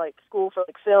went to school for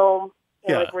film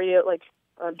and radio,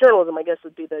 journalism. I guess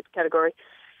would be the category.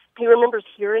 He remembers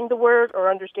hearing the word or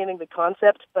understanding the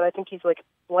concept, but I think he's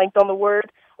blanked on the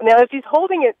word. Now, if he's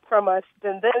holding it from us,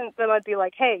 then I'd be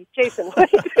like, hey, Jason,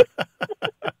 what do you do?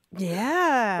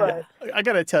 Yeah. But, I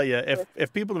got to tell you,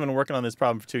 if people have been working on this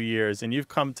problem for 2 years and you've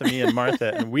come to me and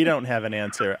Martha and we don't have an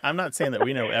answer, I'm not saying that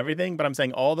we know everything, but I'm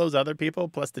saying all those other people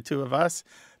plus the two of us,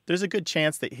 there's a good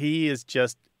chance that he is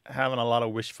just having a lot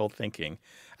of wishful thinking.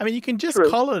 I mean, you can just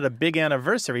call it a big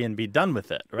anniversary and be done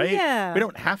with it, right? Yeah. We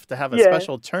don't have to have a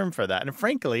special term for that. And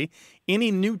frankly,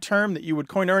 any new term that you would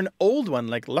coin or an old one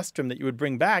like lustrum that you would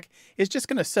bring back is just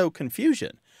going to sow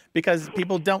confusion because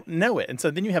people don't know it. And so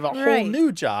then you have a whole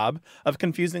new job of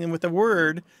confusing them with a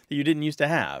word that you didn't used to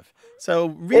have. So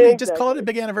really just call it a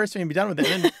big anniversary and be done with it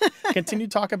and then continue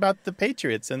to talk about the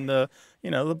Patriots and the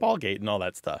ball gate and all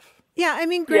that stuff. Yeah, I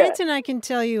mean, Grant and I can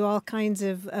tell you all kinds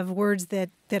of words that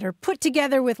are put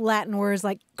together with Latin words,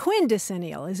 like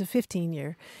quindecennial is a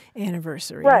 15-year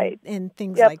anniversary. Right. And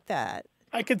things like that.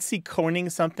 I could see coining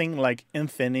something like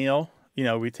ennial.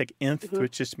 We take nth,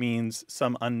 which just means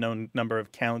some unknown number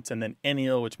of counts, and then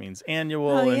ennial, which means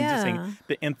annual, just saying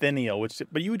the ennial,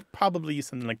 but you would probably use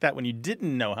something like that when you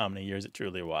didn't know how many years it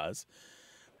truly was.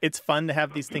 It's fun to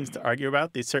have these things to argue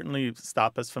about. They certainly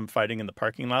stop us from fighting in the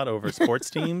parking lot over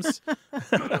sports teams.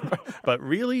 But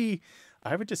really,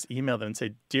 I would just email them and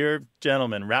say, dear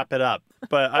gentlemen, wrap it up.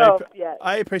 But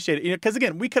I appreciate it. Because,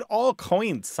 again, we could all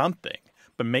coin something,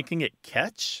 but making it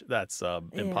catch, that's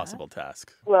an impossible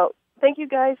task. Well, thank you,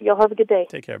 guys. Y'all have a good day.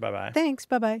 Take care. Bye-bye. Thanks.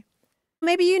 Bye-bye.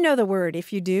 Maybe you know the word.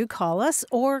 If you do, call us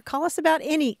or call us about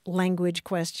any language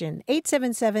question.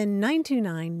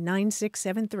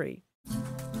 877-929-9673.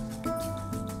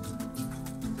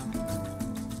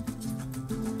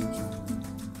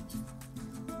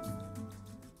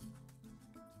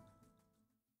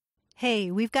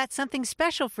 Hey, we've got something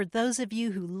special for those of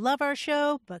you who love our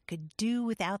show but could do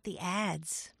without the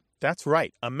ads. That's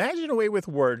right. Imagine a way with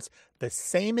words, the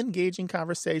same engaging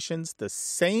conversations, the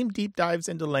same deep dives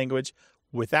into language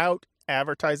without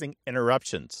advertising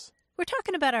interruptions. We're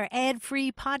talking about our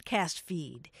ad-free podcast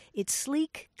feed. It's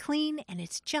sleek, clean, and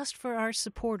it's just for our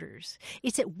supporters.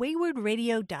 It's at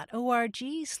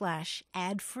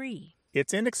waywardradio.org/ad-free.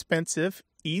 It's inexpensive,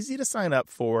 easy to sign up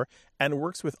for, and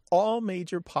works with all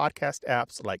major podcast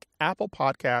apps like Apple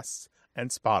Podcasts and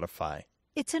Spotify.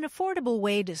 It's an affordable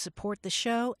way to support the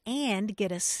show and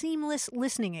get a seamless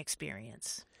listening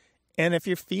experience. And if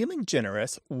you're feeling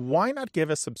generous, why not give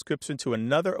a subscription to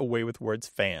another Away with Words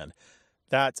fan?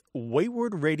 That's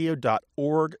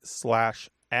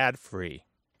waywardradio.org/ad-free.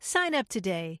 Sign up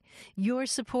today. Your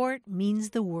support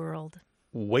means the world.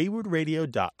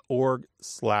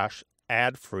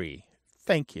 waywardradio.org/ad-free.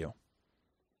 Thank you.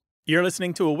 You're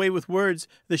listening to Away with Words,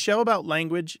 the show about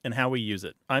language and how we use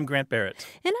it. I'm Grant Barrett.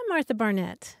 And I'm Martha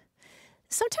Barnett.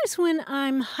 Sometimes when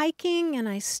I'm hiking and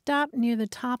I stop near the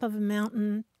top of a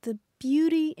mountain, the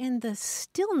beauty and the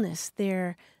stillness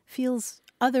there feels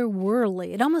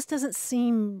otherworldly. It almost doesn't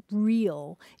seem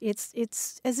real.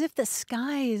 It's as if the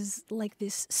sky is like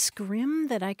this scrim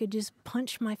that I could just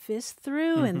punch my fist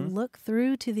through and look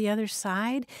through to the other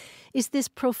side. It's this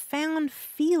profound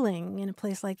feeling in a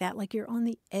place like that, like you're on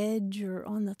the edge or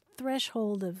on the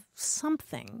threshold of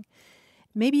something.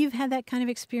 Maybe you've had that kind of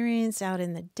experience out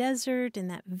in the desert, in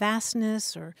that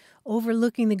vastness, or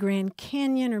overlooking the Grand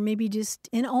Canyon, or maybe just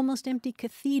in an almost empty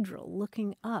cathedral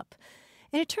looking up.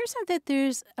 And it turns out that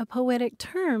there's a poetic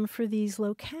term for these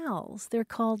locales. They're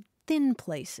called thin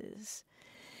places.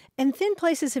 And thin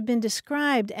places have been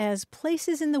described as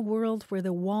places in the world where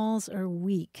the walls are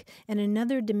weak and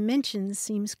another dimension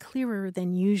seems clearer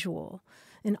than usual.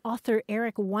 And author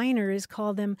Eric Weiner has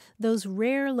called them those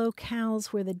rare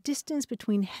locales where the distance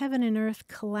between heaven and earth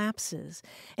collapses,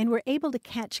 and we're able to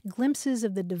catch glimpses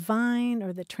of the divine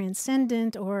or the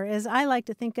transcendent, or as I like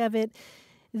to think of it,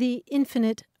 the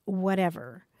infinite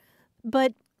whatever.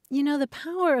 But, you know, the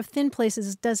power of thin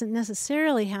places doesn't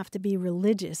necessarily have to be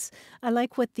religious. I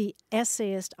like what the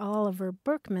essayist Oliver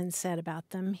Burkeman said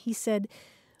about them. He said,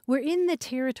 "We're in the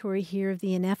territory here of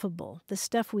the ineffable, the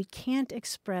stuff we can't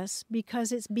express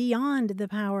because it's beyond the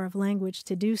power of language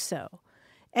to do so.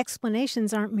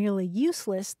 Explanations aren't merely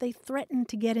useless, they threaten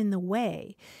to get in the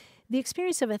way. The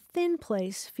experience of a thin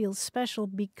place feels special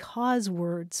because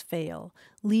words fail,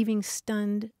 leaving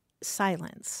stunned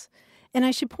silence." And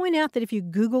I should point out that if you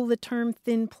Google the term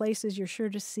thin places, you're sure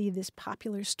to see this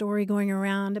popular story going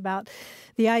around about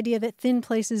the idea that thin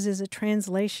places is a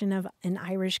translation of an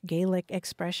Irish Gaelic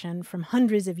expression from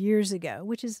hundreds of years ago,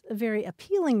 which is a very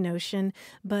appealing notion,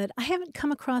 but I haven't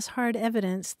come across hard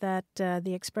evidence that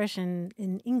the expression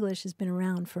in English has been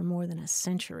around for more than a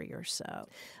century or so.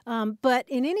 But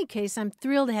in any case, I'm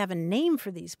thrilled to have a name for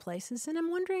these places, and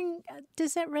I'm wondering,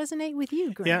 does that resonate with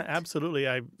you, Grant? Yeah, absolutely.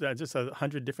 Just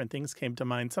 100 different things came to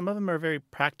mind. Some of them are very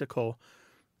practical,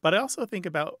 but I also think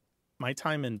about my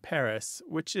time in Paris,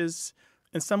 which is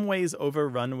in some ways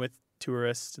overrun with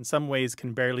tourists, in some ways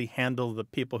can barely handle the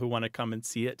people who want to come and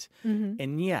see it.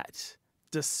 And yet,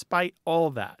 despite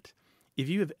all that, if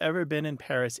you have ever been in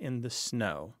Paris in the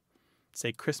snow,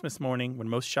 say Christmas morning when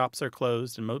most shops are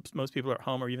closed and most people are at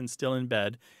home or even still in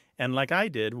bed, and like I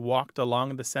did, walked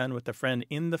along the Seine with a friend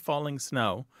in the falling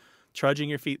snow, trudging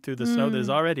your feet through the snow that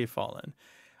has already fallen.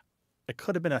 It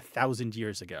could have been 1,000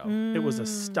 years ago. It was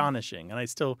astonishing. And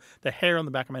the hair on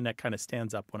the back of my neck kind of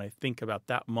stands up when I think about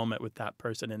that moment with that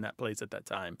person in that place at that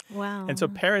time. Wow. And so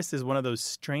Paris is one of those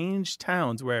strange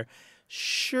towns where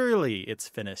surely it's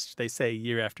finished. They say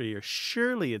year after year,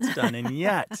 surely it's done. And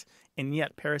yet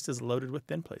Paris is loaded with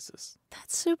thin places.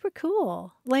 That's super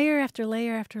cool. Layer after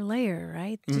layer after layer,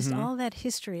 right? Just all that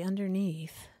history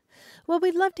underneath. Well,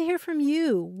 we'd love to hear from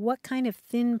you. What kind of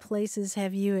thin places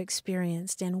have you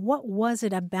experienced, and what was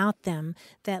it about them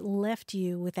that left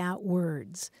you without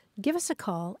words? Give us a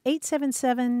call,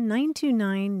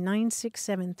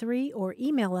 877-929-9673, or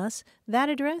email us. That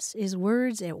address is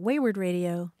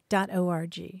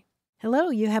words@waywardradio.org. Hello,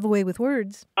 you have a way with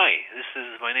words. Hi,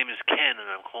 my name is Ken, and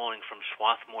I'm calling from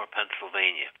Swarthmore,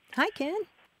 Pennsylvania. Hi, Ken.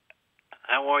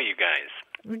 How are you guys?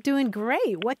 We're doing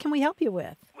great. What can we help you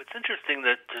with? It's interesting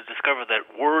to discover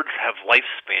that words have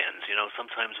lifespans. You know,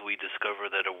 sometimes we discover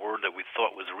that a word that we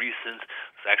thought was recent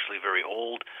is actually very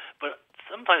old, but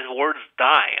sometimes words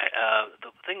die.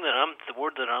 The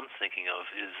word that I'm thinking of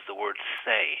is the word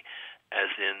 "say," as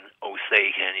in "oh,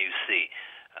 say, can you see?"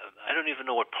 I don't even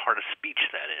know what part of speech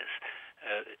that is.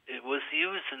 It was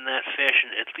used in that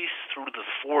fashion at least through the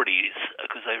 40s,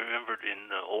 because I remembered in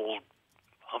old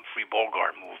Humphrey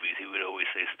Bogart movies, he would always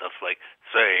say stuff like,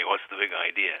 "Say, what's the big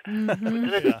idea?" But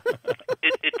then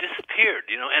it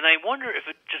disappeared, you know, and I wonder if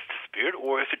it just disappeared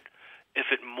or if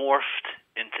it morphed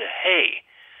into "hey."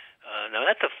 Now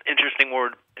that's an interesting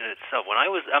word in itself.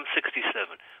 I'm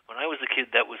 67. When I was a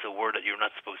kid, that was a word that you're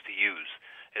not supposed to use.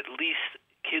 At least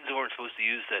kids weren't supposed to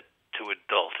use that to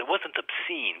adults. It wasn't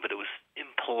obscene, but it was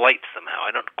impolite somehow.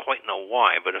 I don't quite know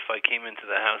why, but if I came into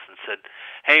the house and said,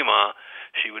 "Hey, Ma,"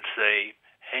 she would say,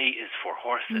 "Hay is for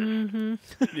horses."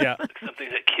 Yeah. Something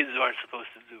that kids aren't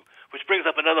supposed to do. Which brings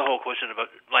up another whole question about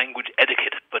language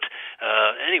etiquette. But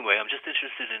anyway, I'm just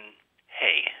interested in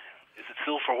hay. Is it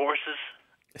still for horses?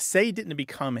 Say didn't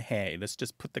become hay. Let's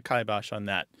just put the kibosh on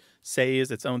that. Say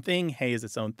is its own thing, hay is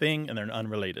its own thing, and they're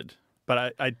unrelated.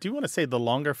 But I do want to say the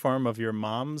longer form of your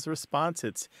mom's response,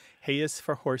 it's hay is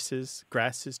for horses,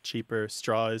 grass is cheaper,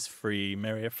 straw is free,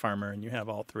 marry a farmer, and you have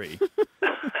all three.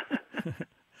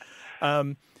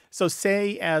 So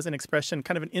say as an expression,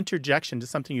 kind of an interjection to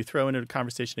something you throw into a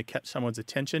conversation to catch someone's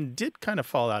attention did kind of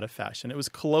fall out of fashion. It was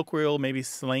colloquial, maybe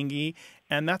slangy,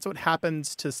 and that's what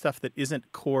happens to stuff that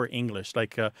isn't core English,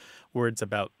 like words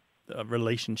about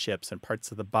relationships and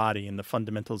parts of the body and the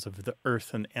fundamentals of the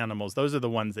earth and animals. Those are the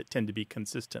ones that tend to be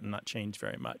consistent and not change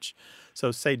very much.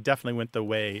 So say definitely went the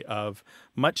way of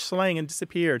much slang and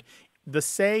disappeared. The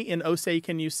say in "Oh, say,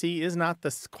 can you see" is not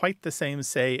quite the same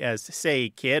say as "Say,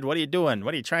 kid, what are you doing?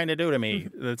 What are you trying to do to me?"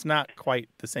 It's not quite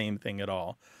the same thing at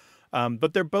all.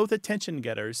 But they're both attention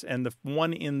getters, and the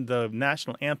one in the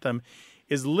national anthem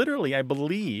is literally, I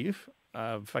believe,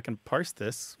 if I can parse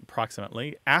this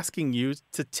approximately, asking you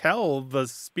to tell the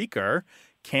speaker,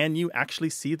 can you actually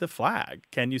see the flag?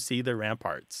 Can you see the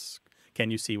ramparts?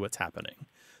 Can you see what's happening?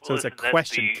 So it's a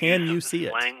question. Can you see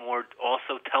it? Slang word.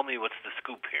 Also, tell me what's the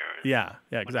scoop here. Yeah,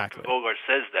 exactly. When Bogart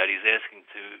says that, he's asking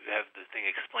to have the thing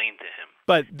explained to him.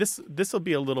 But this will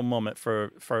be a little moment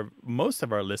for most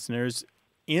of our listeners.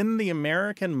 In the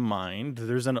American mind,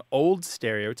 there's an old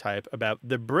stereotype about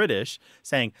the British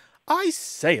saying, "I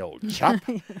say, old chap,"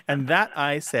 and that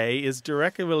 "I say" is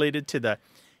directly related to the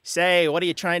 "Say, what are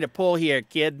you trying to pull here,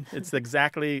 kid?"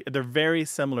 They're very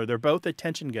similar. They're both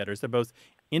attention getters. They're both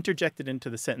interjected into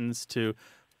the sentence to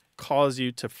cause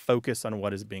you to focus on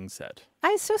what is being said.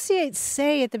 I associate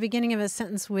 "say" at the beginning of a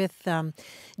sentence with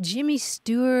Jimmy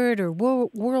Stewart or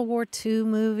World War II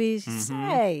movies.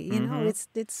 Say, you know, it's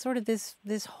sort of this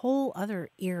whole other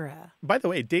era. By the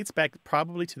way, it dates back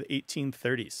probably to the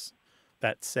 1830s.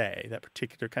 That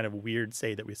particular kind of weird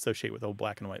say that we associate with old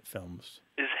black and white films.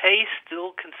 Is hey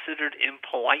still considered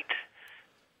impolite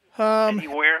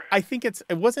anywhere? I think it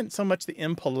wasn't so much the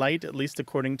impolite, at least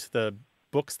according to the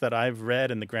books that I've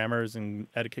read and the grammars and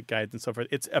etiquette guides and so forth.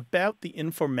 It's about the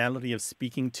informality of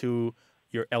speaking to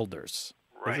your elders.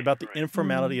 It's about the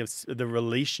informality of the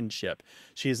relationship.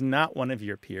 She is not one of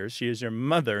your peers. She is your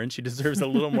mother, and she deserves a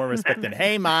little more respect than,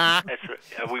 "Hey, Ma." That's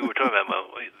right. We were talking about,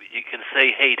 you can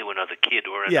say hey to another kid,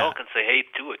 or an adult can say hey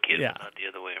to a kid, but not the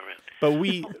other way around.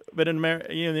 But in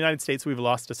America, in the United States, we've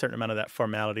lost a certain amount of that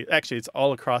formality. Actually, it's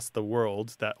all across the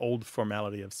world, that old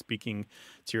formality of speaking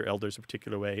to your elders a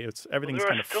particular way. Everything's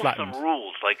kind of flattened. There are still some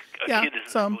rules, like a kid isn't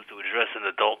supposed to address an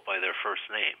adult by their first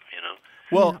name, you know?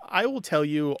 Well, I will tell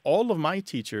you, all of my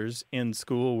teachers in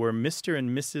school were Mr. and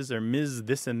Mrs. or Ms.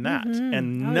 this and that.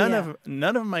 And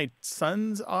none of my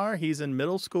sons are. He's in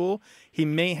middle school. He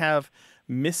may have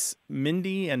Miss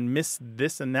Mindy and Miss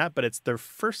this and that, but it's their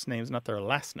first names, not their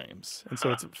last names. And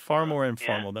so it's far more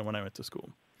informal than when I went to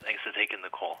school. Thanks for taking the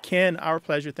call. Ken, our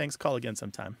pleasure. Thanks. Call again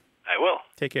sometime. I will.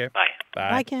 Take care. Bye.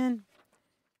 Bye, Ken.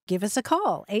 Give us a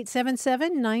call,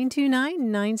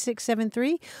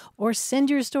 877-929-9673, or send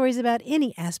your stories about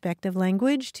any aspect of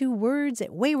language to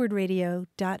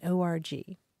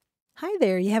words@waywardradio.org. Hi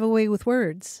there, you have a way with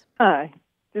words. Hi,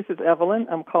 this is Evelyn.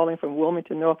 I'm calling from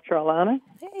Wilmington, North Carolina.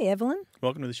 Hey, Evelyn.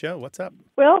 Welcome to the show. What's up?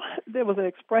 Well, there was an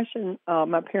expression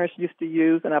my parents used to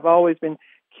use, and I've always been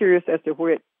curious as to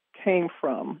where it came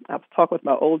from. I was talking with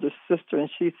my older sister, and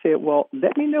she said, "Well,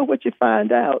 let me know what you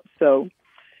find out." So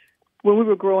when we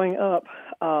were growing up,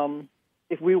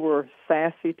 if we were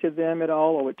sassy to them at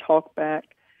all or would talk back,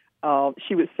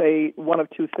 she would say one of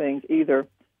two things. Either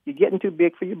you're getting too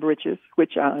big for your britches,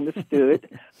 which I understood,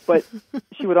 but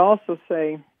she would also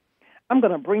say, "I'm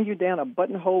going to bring you down a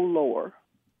buttonhole lower."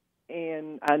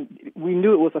 And we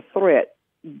knew it was a threat,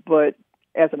 but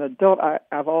as an adult,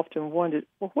 I've often wondered,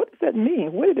 well, what does that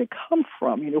mean? Where did it come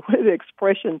from? Where did the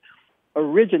expression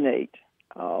originate?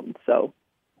 So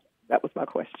that was my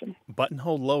question.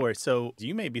 Buttonhole lower. So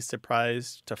you may be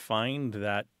surprised to find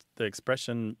that the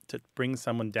expression to bring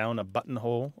someone down a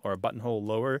buttonhole or a buttonhole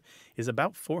lower is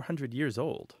about 400 years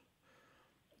old.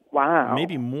 Wow.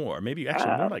 Maybe more. Maybe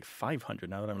actually more like 500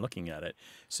 now that I'm looking at it.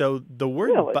 So the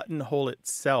word buttonhole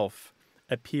itself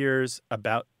appears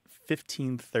about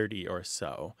 1530 or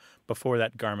so. Before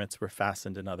that, garments were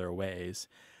fastened in other ways.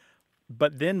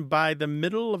 But then by the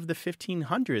middle of the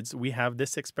 1500s, we have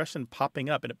this expression popping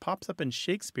up, and it pops up in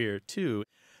Shakespeare too.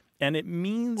 And it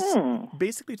means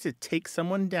basically to take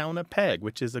someone down a peg,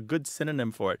 which is a good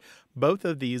synonym for it. Both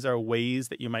of these are ways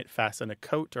that you might fasten a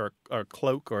coat or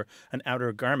cloak or an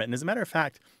outer garment. And as a matter of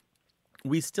fact,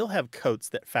 we still have coats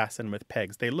that fasten with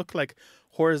pegs. They look like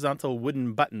horizontal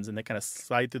wooden buttons, and they kind of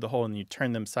slide through the hole, and you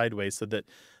turn them sideways so that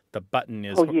the button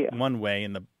is one way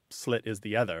and the slit is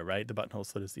the other, right? The buttonhole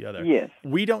slit is the other. Yes.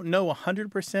 We don't know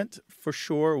 100% for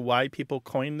sure why people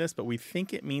coined this, but we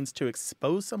think it means to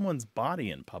expose someone's body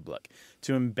in public,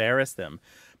 to embarrass them,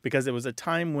 because it was a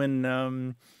time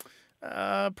when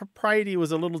propriety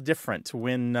was a little different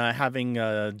when having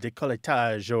a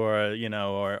décolletage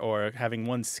or having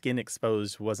one's skin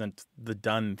exposed wasn't the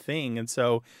done thing. And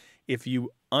so if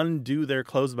you undo their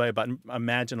clothes by a button,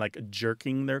 imagine like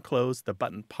jerking their clothes, the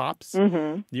button pops,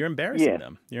 you're embarrassing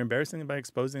them. You're embarrassing them by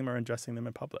exposing them or undressing them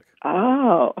in public.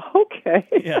 Oh, okay.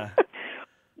 Yeah.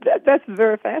 That's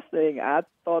very fascinating. I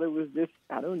thought it was just,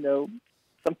 I don't know,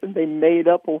 something they made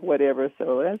up or whatever.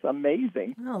 So that's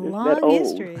amazing. Oh, It's long that old.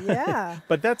 history, yeah.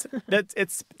 But it's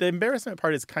the embarrassment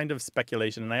part is kind of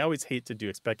speculation, and I always hate to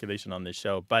do speculation on this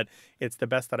show, but it's the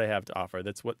best that I have to offer.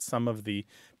 That's what some of the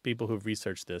people who've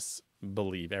researched this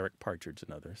believe, Eric Partridge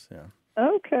and others. Yeah.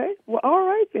 Okay. Well, all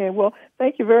right then. Well,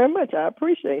 thank you very much. I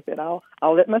appreciate it. I'll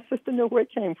let my sister know where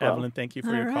it came from. Evelyn, thank you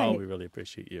for your call. We really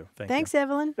appreciate you. Thanks,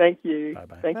 Evelyn. Thank you.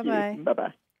 Bye-bye. Thank Bye-bye. you.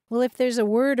 Bye-bye. Well, if there's a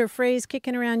word or phrase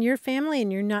kicking around your family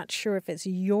and you're not sure if it's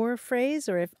your phrase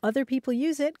or if other people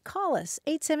use it, call us,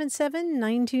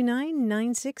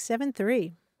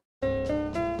 877-929-9673.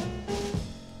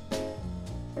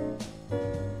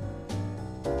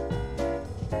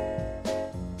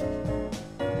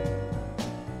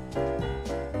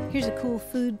 Here's a cool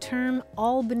food term,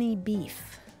 Albany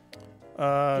beef.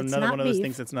 Another one of those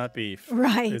things that's not beef.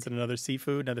 Right. Is it another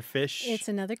seafood, another fish? It's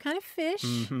another kind of fish.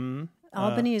 Mm-hmm.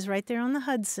 Albany is right there on the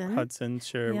Hudson. Hudson,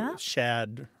 sure. Yeah.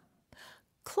 Shad.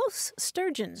 Close,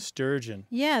 sturgeon. Sturgeon.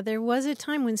 Yeah, there was a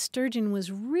time when sturgeon was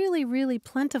really, really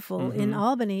plentiful in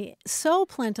Albany. So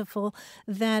plentiful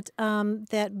that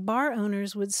that bar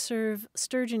owners would serve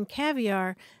sturgeon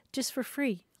caviar just for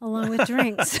free, along with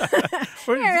drinks.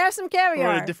 Here, have some caviar.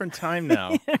 We're at a different time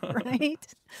now. Right?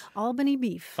 Albany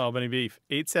beef. Albany beef.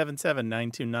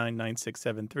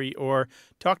 877-929-9673. Or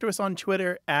talk to us on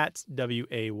Twitter at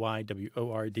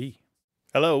WAYWORD.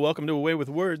 Hello, welcome to Away with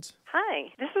Words.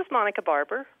 Hi, this is Monica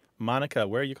Barber. Monica,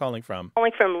 where are you calling from?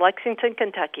 Calling from Lexington,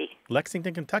 Kentucky.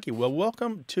 Lexington, Kentucky. Well,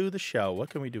 welcome to the show. What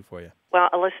can we do for you? Well,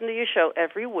 I listen to your show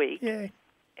every week. Yay.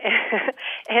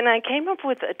 And I came up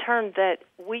with a term that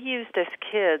we used as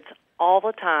kids all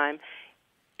the time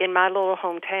in my little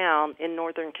hometown in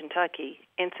northern Kentucky.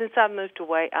 And since I've moved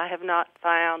away, I have not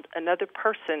found another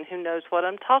person who knows what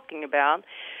I'm talking about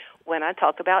when I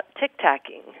talk about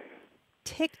tick-tacking.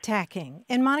 Tick-tacking.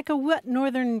 And Monica, what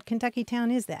northern Kentucky town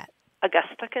is that?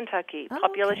 Augusta, Kentucky,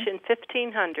 population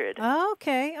 1,500.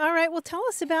 Okay, all right. Well, tell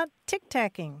us about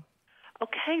tick-tacking.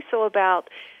 Okay, so about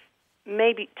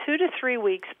maybe 2 to 3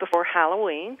 weeks before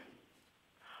Halloween,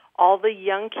 all the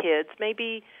young kids,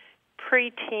 maybe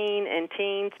preteen and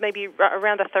teens, maybe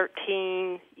around the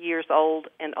 13 years old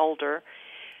and older,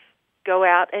 go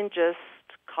out and just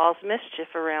cause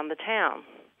mischief around the town.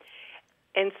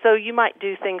 And so you might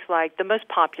do things like the most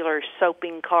popular is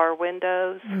soaping car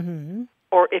windows,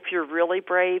 or if you're really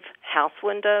brave, house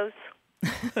windows.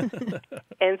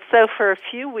 And so for a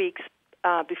few weeks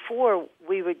before,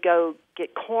 we would go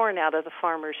get corn out of the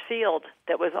farmer's field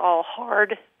that was all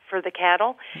hard for the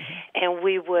cattle, and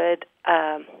we would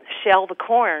shell the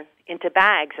corn into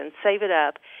bags and save it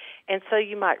up. And so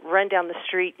you might run down the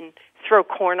street and throw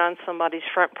corn on somebody's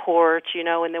front porch, and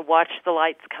then watch the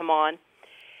lights come on.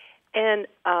 And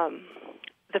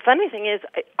the funny thing is,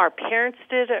 our parents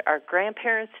did it, our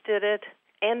grandparents did it,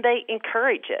 and they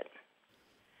encourage it.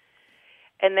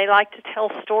 And they like to tell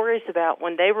stories about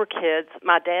when they were kids.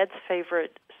 My dad's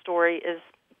favorite story is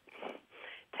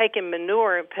taking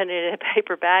manure and putting it in a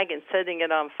paper bag and setting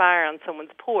it on fire on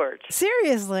someone's porch.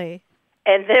 Seriously?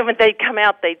 And then when they'd come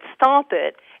out, they'd stomp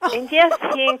it. And yes,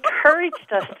 he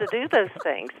encouraged us to do those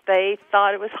things. They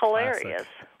thought it was hilarious. Classic.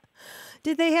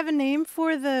 Did they have a name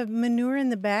for the manure in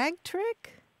the bag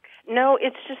trick? No,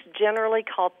 it's just generally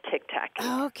called tick-tacking.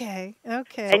 Okay.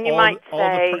 And you might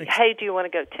say, hey, do you want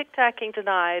to go tick-tacking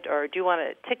tonight, or do you want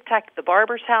to tick-tack at the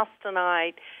barber's house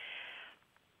tonight?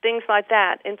 Things like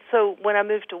that. And so when I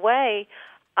moved away,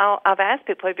 I've asked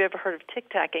people, have you ever heard of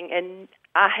tick-tacking? And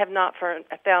I have not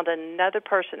found another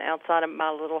person outside of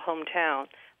my little hometown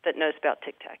that knows about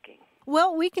tick-tacking.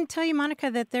 Well, we can tell you, Monica,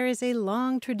 that there is a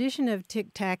long tradition of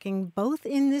tick-tacking, both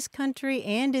in this country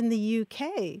and in the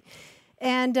UK.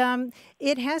 And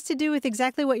it has to do with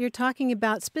exactly what you're talking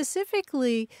about,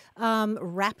 specifically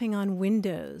rapping on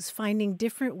windows, finding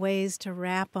different ways to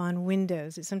rap on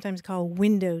windows. It's sometimes called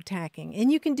window tacking.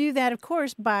 And you can do that, of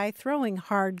course, by throwing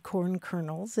hard corn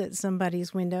kernels at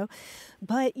somebody's window.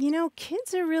 But,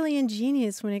 kids are really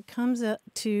ingenious when it comes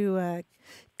to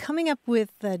coming up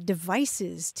with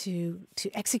devices to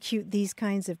execute these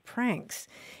kinds of pranks.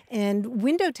 And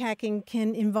window tacking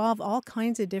can involve all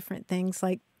kinds of different things,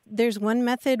 like There's one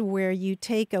method where you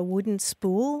take a wooden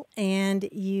spool and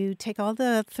you take all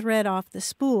the thread off the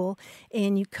spool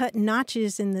and you cut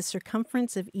notches in the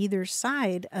circumference of either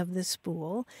side of the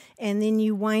spool, and then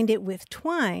you wind it with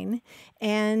twine,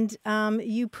 and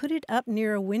you put it up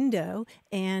near a window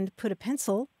and put a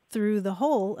pencil through the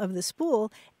hole of the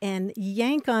spool and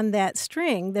yank on that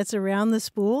string that's around the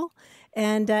spool,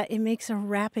 and it makes a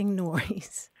rapping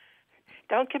noise.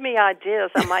 Don't give me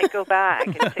ideas. I might go back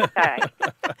and tick-tack.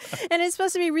 And it's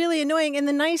supposed to be really annoying. And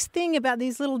the nice thing about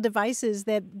these little devices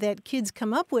that kids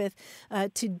come up with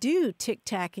to do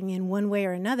tick-tacking in one way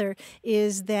or another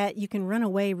is that you can run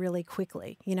away really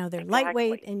quickly. You know, they're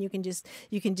lightweight, and you can just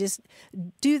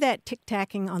do that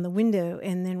tick-tacking on the window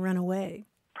and then run away.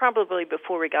 Probably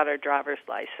before we got our driver's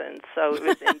license. So it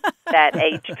was in that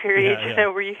age period,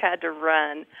 where you had to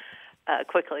run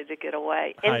quickly to get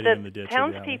away. And the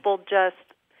townspeople just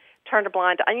turned a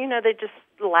blind eye. You know, they just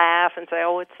laugh and say,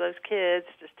 oh, it's those kids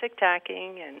just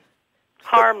tick-tacking and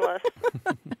harmless.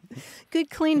 Good,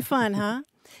 clean fun, huh?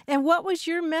 And what was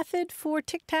your method for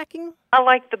tick-tacking? I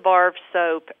like the bar of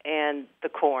soap and the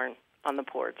corn on the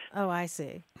porch. Oh, I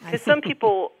see. Because some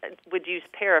people would use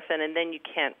paraffin, and then you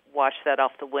can't wash that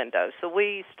off the window. So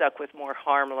we stuck with more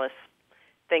harmless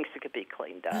things that could be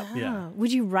cleaned up. Oh. Yeah.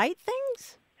 Would you write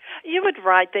things? You would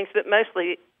write things, but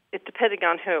mostly, depending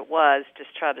on who it was,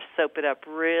 just try to soap it up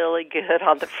really good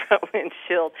on the front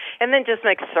windshield, and then just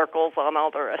make circles on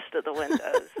all the rest of the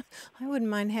windows. I wouldn't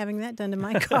mind having that done to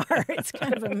my car. It's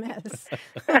kind of a mess.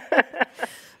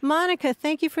 Monica,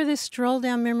 thank you for this stroll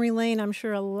down memory lane. I'm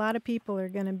sure a lot of people are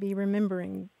going to be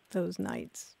remembering those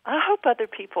nights. I hope other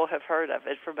people have heard of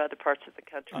it from other parts of the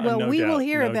country. Well, we will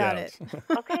hear about it.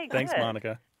 Okay, good. Thanks,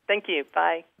 Monica. Thank you.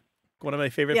 Bye. One of my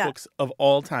favorite books of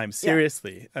all time,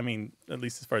 seriously, I mean, at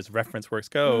least as far as reference works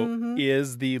go,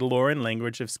 is The Lore and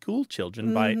Language of School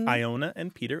Children by Iona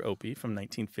and Peter Opie from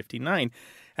 1959.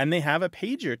 And they have a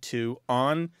page or two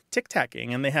on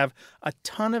tick-tacking, and they have a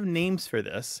ton of names for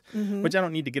this, which I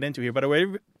don't need to get into here, but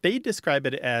they describe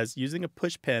it as using a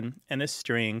push pin and a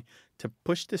string to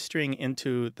push the string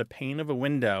into the pane of a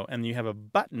window, and you have a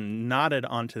button knotted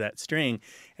onto that string,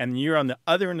 and you're on the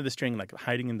other end of the string, like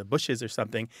hiding in the bushes or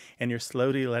something, and you're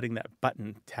slowly letting that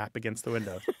button tap against the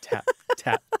window. Tap,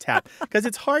 tap, tap. Because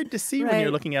it's hard to see when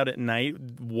you're looking out at night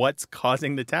what's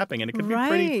causing the tapping, and it could be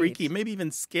pretty freaky, maybe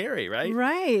even scary, right?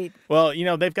 Right. Well, you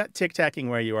know, they've got tick-tacking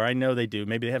where you are. I know they do.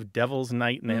 Maybe they have Devil's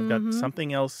Night, and they've got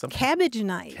something else. Cabbage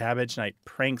Night. Cabbage Night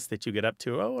pranks that you get up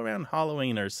to, around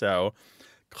Halloween or so.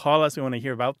 Call us. We want to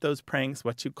hear about those pranks,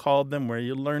 what you called them, where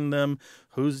you learned them,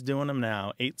 who's doing them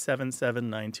now.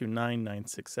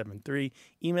 877-929-9673.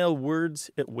 Email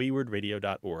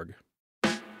words@waywardradio.org.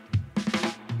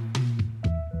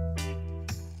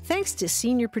 Thanks to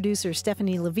senior producer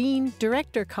Stephanie Levine,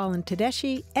 director Colin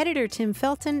Tedeschi, editor Tim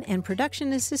Felton, and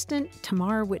production assistant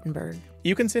Tamar Wittenberg.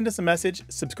 You can send us a message,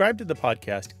 subscribe to the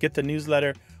podcast, get the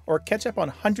newsletter, or catch up on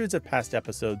hundreds of past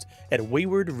episodes at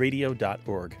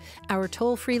waywardradio.org. Our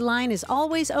toll-free line is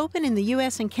always open in the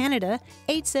U.S. and Canada,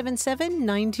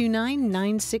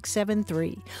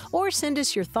 877-929-9673. Or send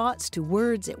us your thoughts to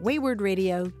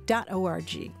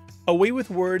words@waywardradio.org. A Way with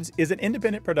Words is an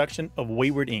independent production of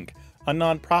Wayward Inc., a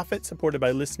nonprofit supported by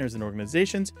listeners and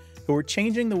organizations who are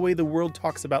changing the way the world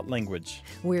talks about language.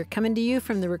 We're coming to you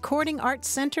from the Recording Arts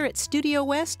Center at Studio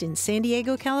West in San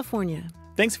Diego, California.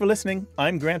 Thanks for listening.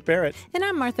 I'm Grant Barrett. And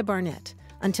I'm Martha Barnett.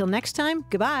 Until next time,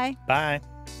 goodbye. Bye.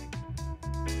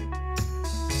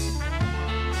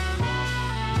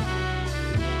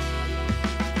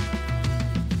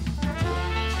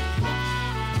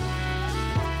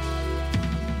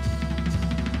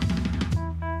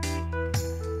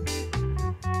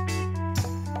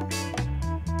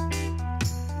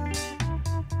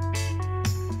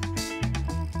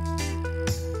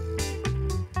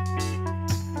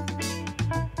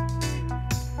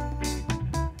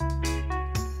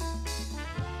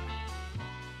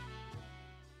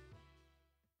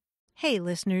 Hey,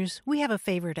 listeners, we have a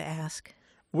favor to ask.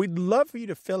 We'd love for you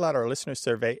to fill out our listener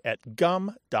survey at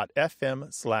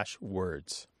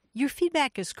gum.fm/words. Your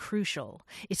feedback is crucial.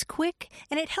 It's quick,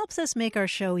 and it helps us make our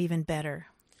show even better.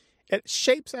 It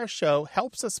shapes our show,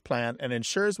 helps us plan, and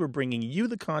ensures we're bringing you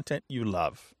the content you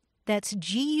love. That's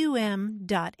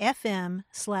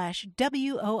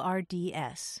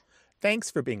gum.fm/WORDS.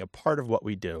 Thanks for being a part of what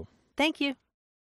we do. Thank you.